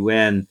General of the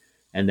UN,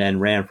 and then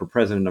ran for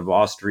president of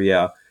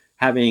Austria,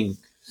 having,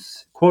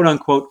 quote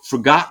unquote,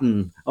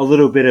 forgotten a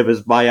little bit of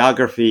his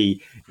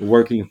biography,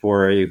 working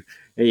for in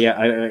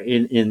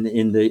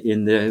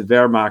the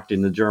Wehrmacht,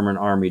 in the German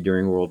army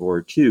during World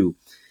War II.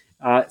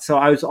 So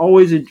I was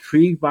always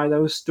intrigued by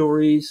those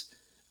stories,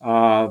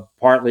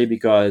 partly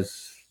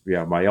because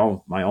my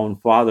own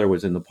father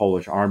was in the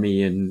Polish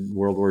army in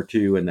World War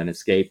II, and then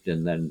escaped,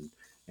 and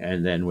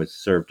then was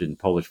served in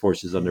Polish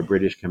forces under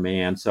British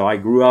command. So I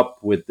grew up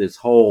with this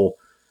whole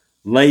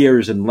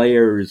layers and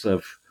layers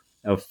of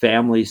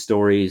family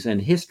stories,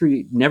 and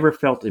history never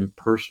felt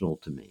impersonal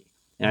to me.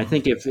 And I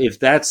think if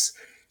that's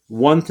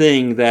one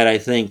thing that I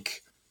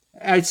think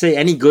I'd say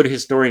any good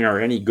historian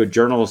or any good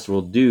journalist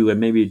will do, and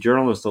maybe a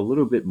journalist a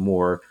little bit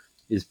more,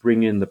 is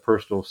bring in the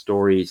personal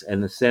stories,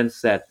 and the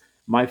sense that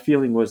my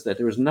feeling was that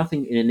there was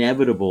nothing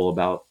inevitable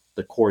about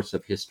the course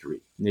of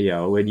history.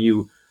 When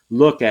you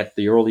look at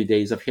the early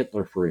days of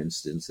Hitler, for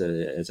instance,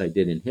 as I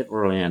did in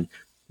Hitlerland,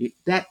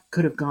 that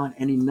could have gone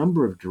any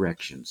number of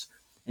directions.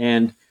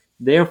 And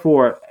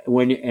therefore,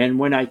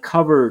 when I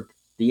covered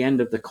the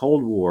end of the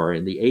Cold War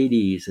in the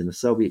 80s and the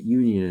Soviet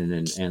Union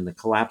and the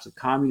collapse of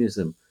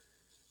communism,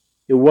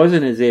 it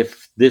wasn't as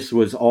if this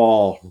was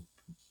all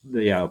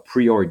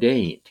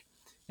preordained.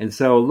 And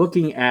so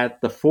looking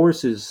at the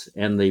forces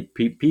and the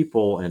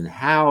people and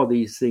how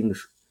these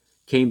things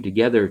came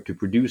together to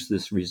produce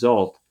this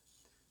result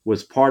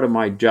was part of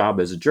my job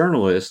as a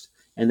journalist.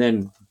 And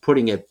then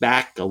putting it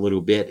back a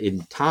little bit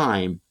in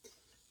time,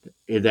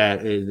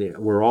 that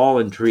we're all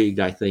intrigued,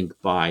 I think,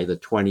 by the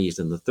 20s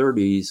and the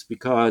 30s,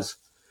 because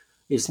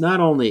it's not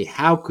only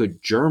how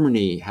could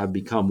Germany have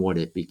become what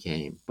it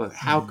became, but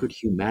how could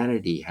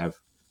humanity have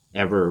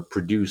ever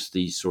produced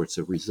these sorts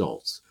of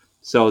results?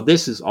 So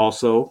this is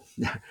also,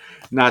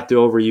 not to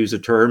overuse a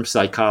term,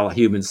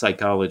 human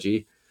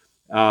psychology,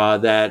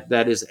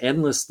 that is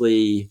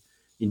endlessly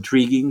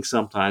intriguing,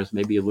 sometimes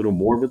maybe a little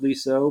morbidly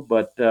so.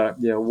 But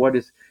what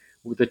is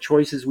with the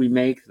choices we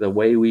make, the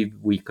way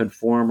we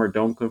conform or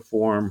don't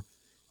conform,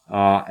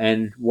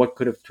 and what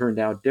could have turned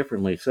out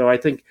differently. So I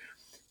think,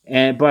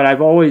 but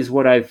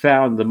what I've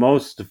found the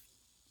most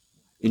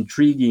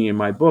intriguing in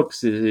my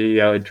books is,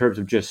 in terms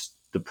of just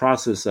the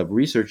process of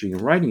researching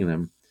and writing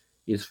them,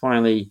 is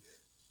finally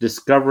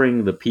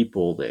discovering the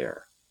people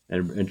there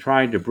and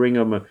trying to bring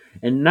them,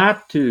 and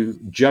not to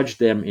judge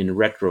them in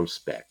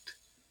retrospect,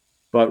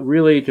 but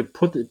really to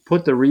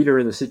put the reader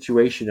in the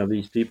situation of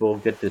these people,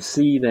 get to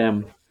see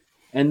them,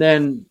 and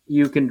then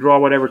you can draw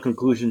whatever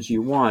conclusions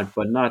you want,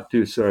 but not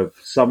to sort of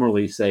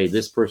summarily say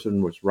this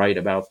person was right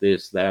about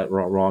this, that,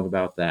 wrong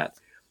about that,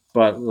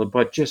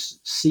 but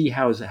just see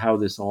how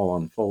this all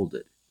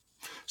unfolded.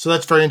 So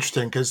that's very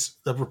interesting, because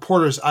the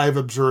reporters I've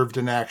observed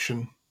in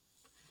action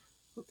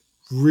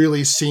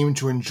really seem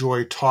to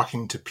enjoy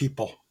talking to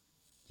people.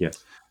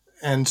 Yes.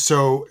 And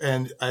so,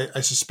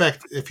 I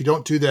suspect if you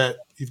don't do that,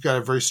 you've got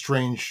a very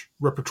strange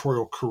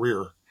reportorial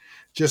career,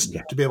 just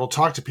to be able to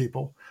talk to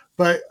people.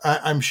 But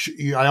I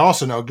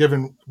also know,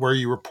 given where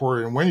you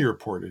reported and when you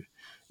reported,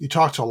 you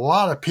talk to a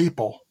lot of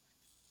people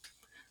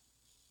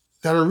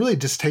that are really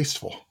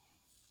distasteful.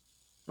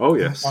 Oh,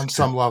 yes. On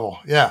some level,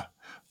 yeah.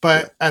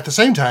 But at the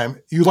same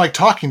time, you like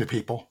talking to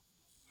people.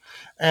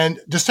 And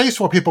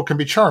distasteful people can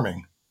be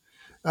charming.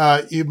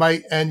 You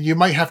might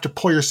have to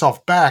pull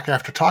yourself back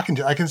after talking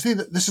to. I can see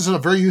that this is a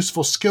very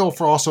useful skill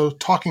for also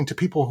talking to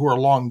people who are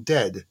long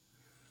dead,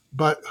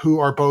 but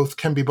who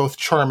can be both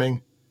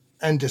charming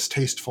and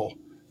distasteful,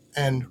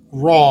 and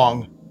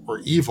wrong or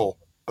evil,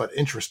 but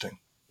interesting.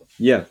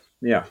 Yeah.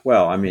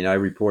 Well, I mean, I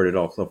reported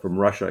also from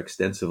Russia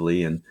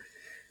extensively and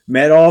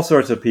met all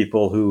sorts of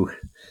people who,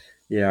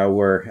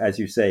 were, as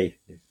you say,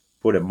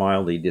 put it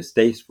mildly,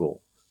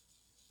 distasteful.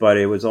 But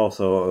it was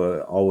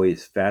also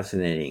always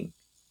fascinating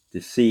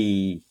to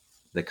see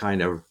the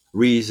kind of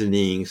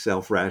reasoning,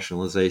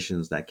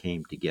 self-rationalizations that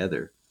came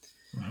together.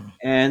 Mm-hmm.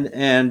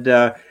 And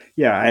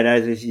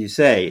as you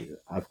say,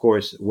 of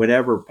course,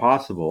 whenever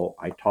possible,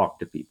 I talk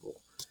to people.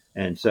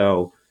 And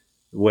so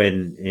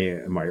when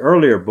in my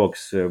earlier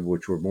books,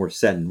 which were more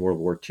set in World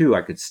War II,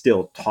 I could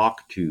still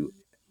talk to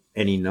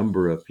any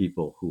number of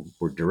people who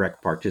were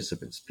direct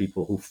participants,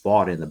 people who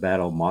fought in the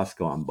Battle of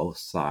Moscow on both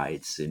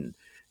sides, in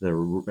the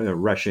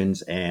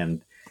Russians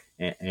and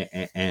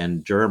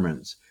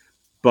Germans.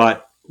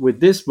 But with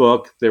this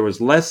book, there was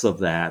less of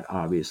that,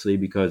 obviously,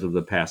 because of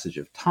the passage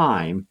of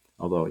time,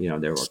 although,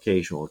 there were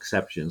occasional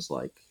exceptions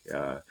like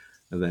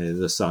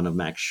the son of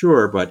Max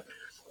Schur.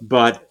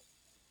 But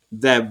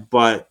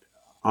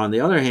on the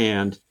other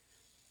hand,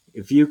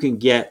 if you can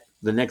get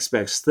the next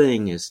best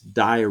thing is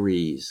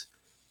diaries,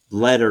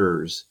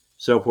 letters,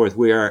 so forth,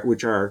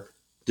 which are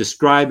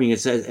describing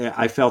it.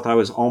 I felt I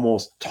was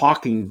almost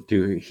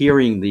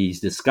hearing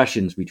these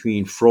discussions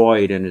between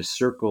Freud and his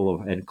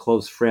circle and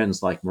close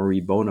friends like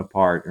Marie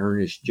Bonaparte,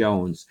 Ernest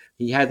Jones.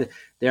 He had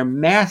their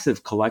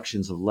massive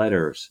collections of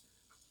letters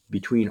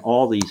between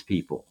all these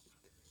people,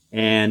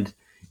 and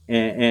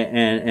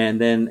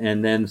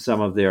then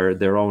some of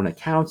their own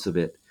accounts of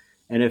it.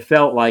 And it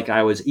felt like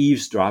I was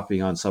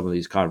eavesdropping on some of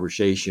these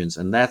conversations.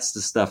 And that's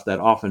the stuff that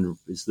often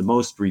is the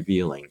most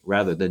revealing,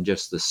 rather than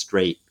just the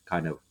straight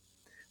kind of,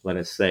 let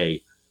us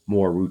say,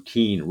 more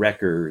routine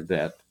record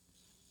that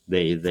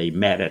they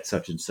met at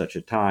such and such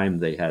a time.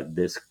 They had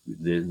this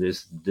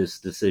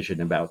decision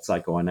about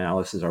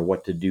psychoanalysis, or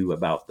what to do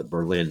about the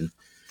Berlin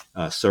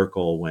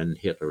circle when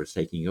Hitler was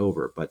taking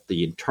over. But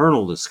the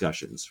internal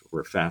discussions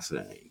were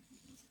fascinating.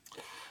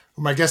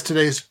 My guest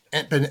today has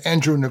been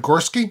Andrew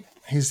Nagorski.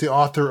 He's the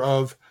author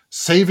of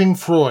Saving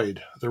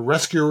Freud, The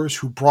Rescuers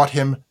Who Brought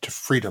Him to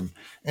Freedom.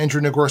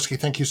 Andrew Nagorski,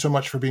 thank you so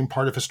much for being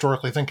part of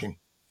Historically Thinking.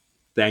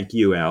 Thank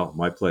you, Al.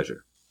 My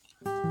pleasure.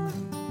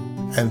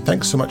 And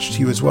thanks so much to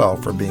you as well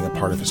for being a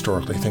part of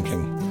Historically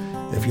Thinking.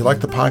 If you like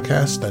the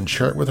podcast, then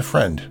share it with a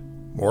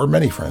friend, or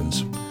many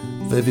friends.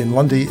 Vivian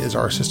Lundy is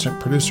our assistant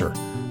producer.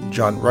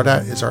 John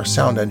Ruddat is our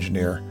sound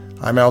engineer.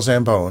 I'm Al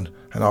Zambone,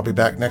 and I'll be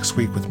back next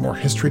week with more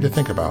history to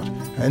think about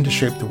and to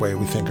shape the way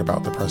we think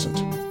about the present.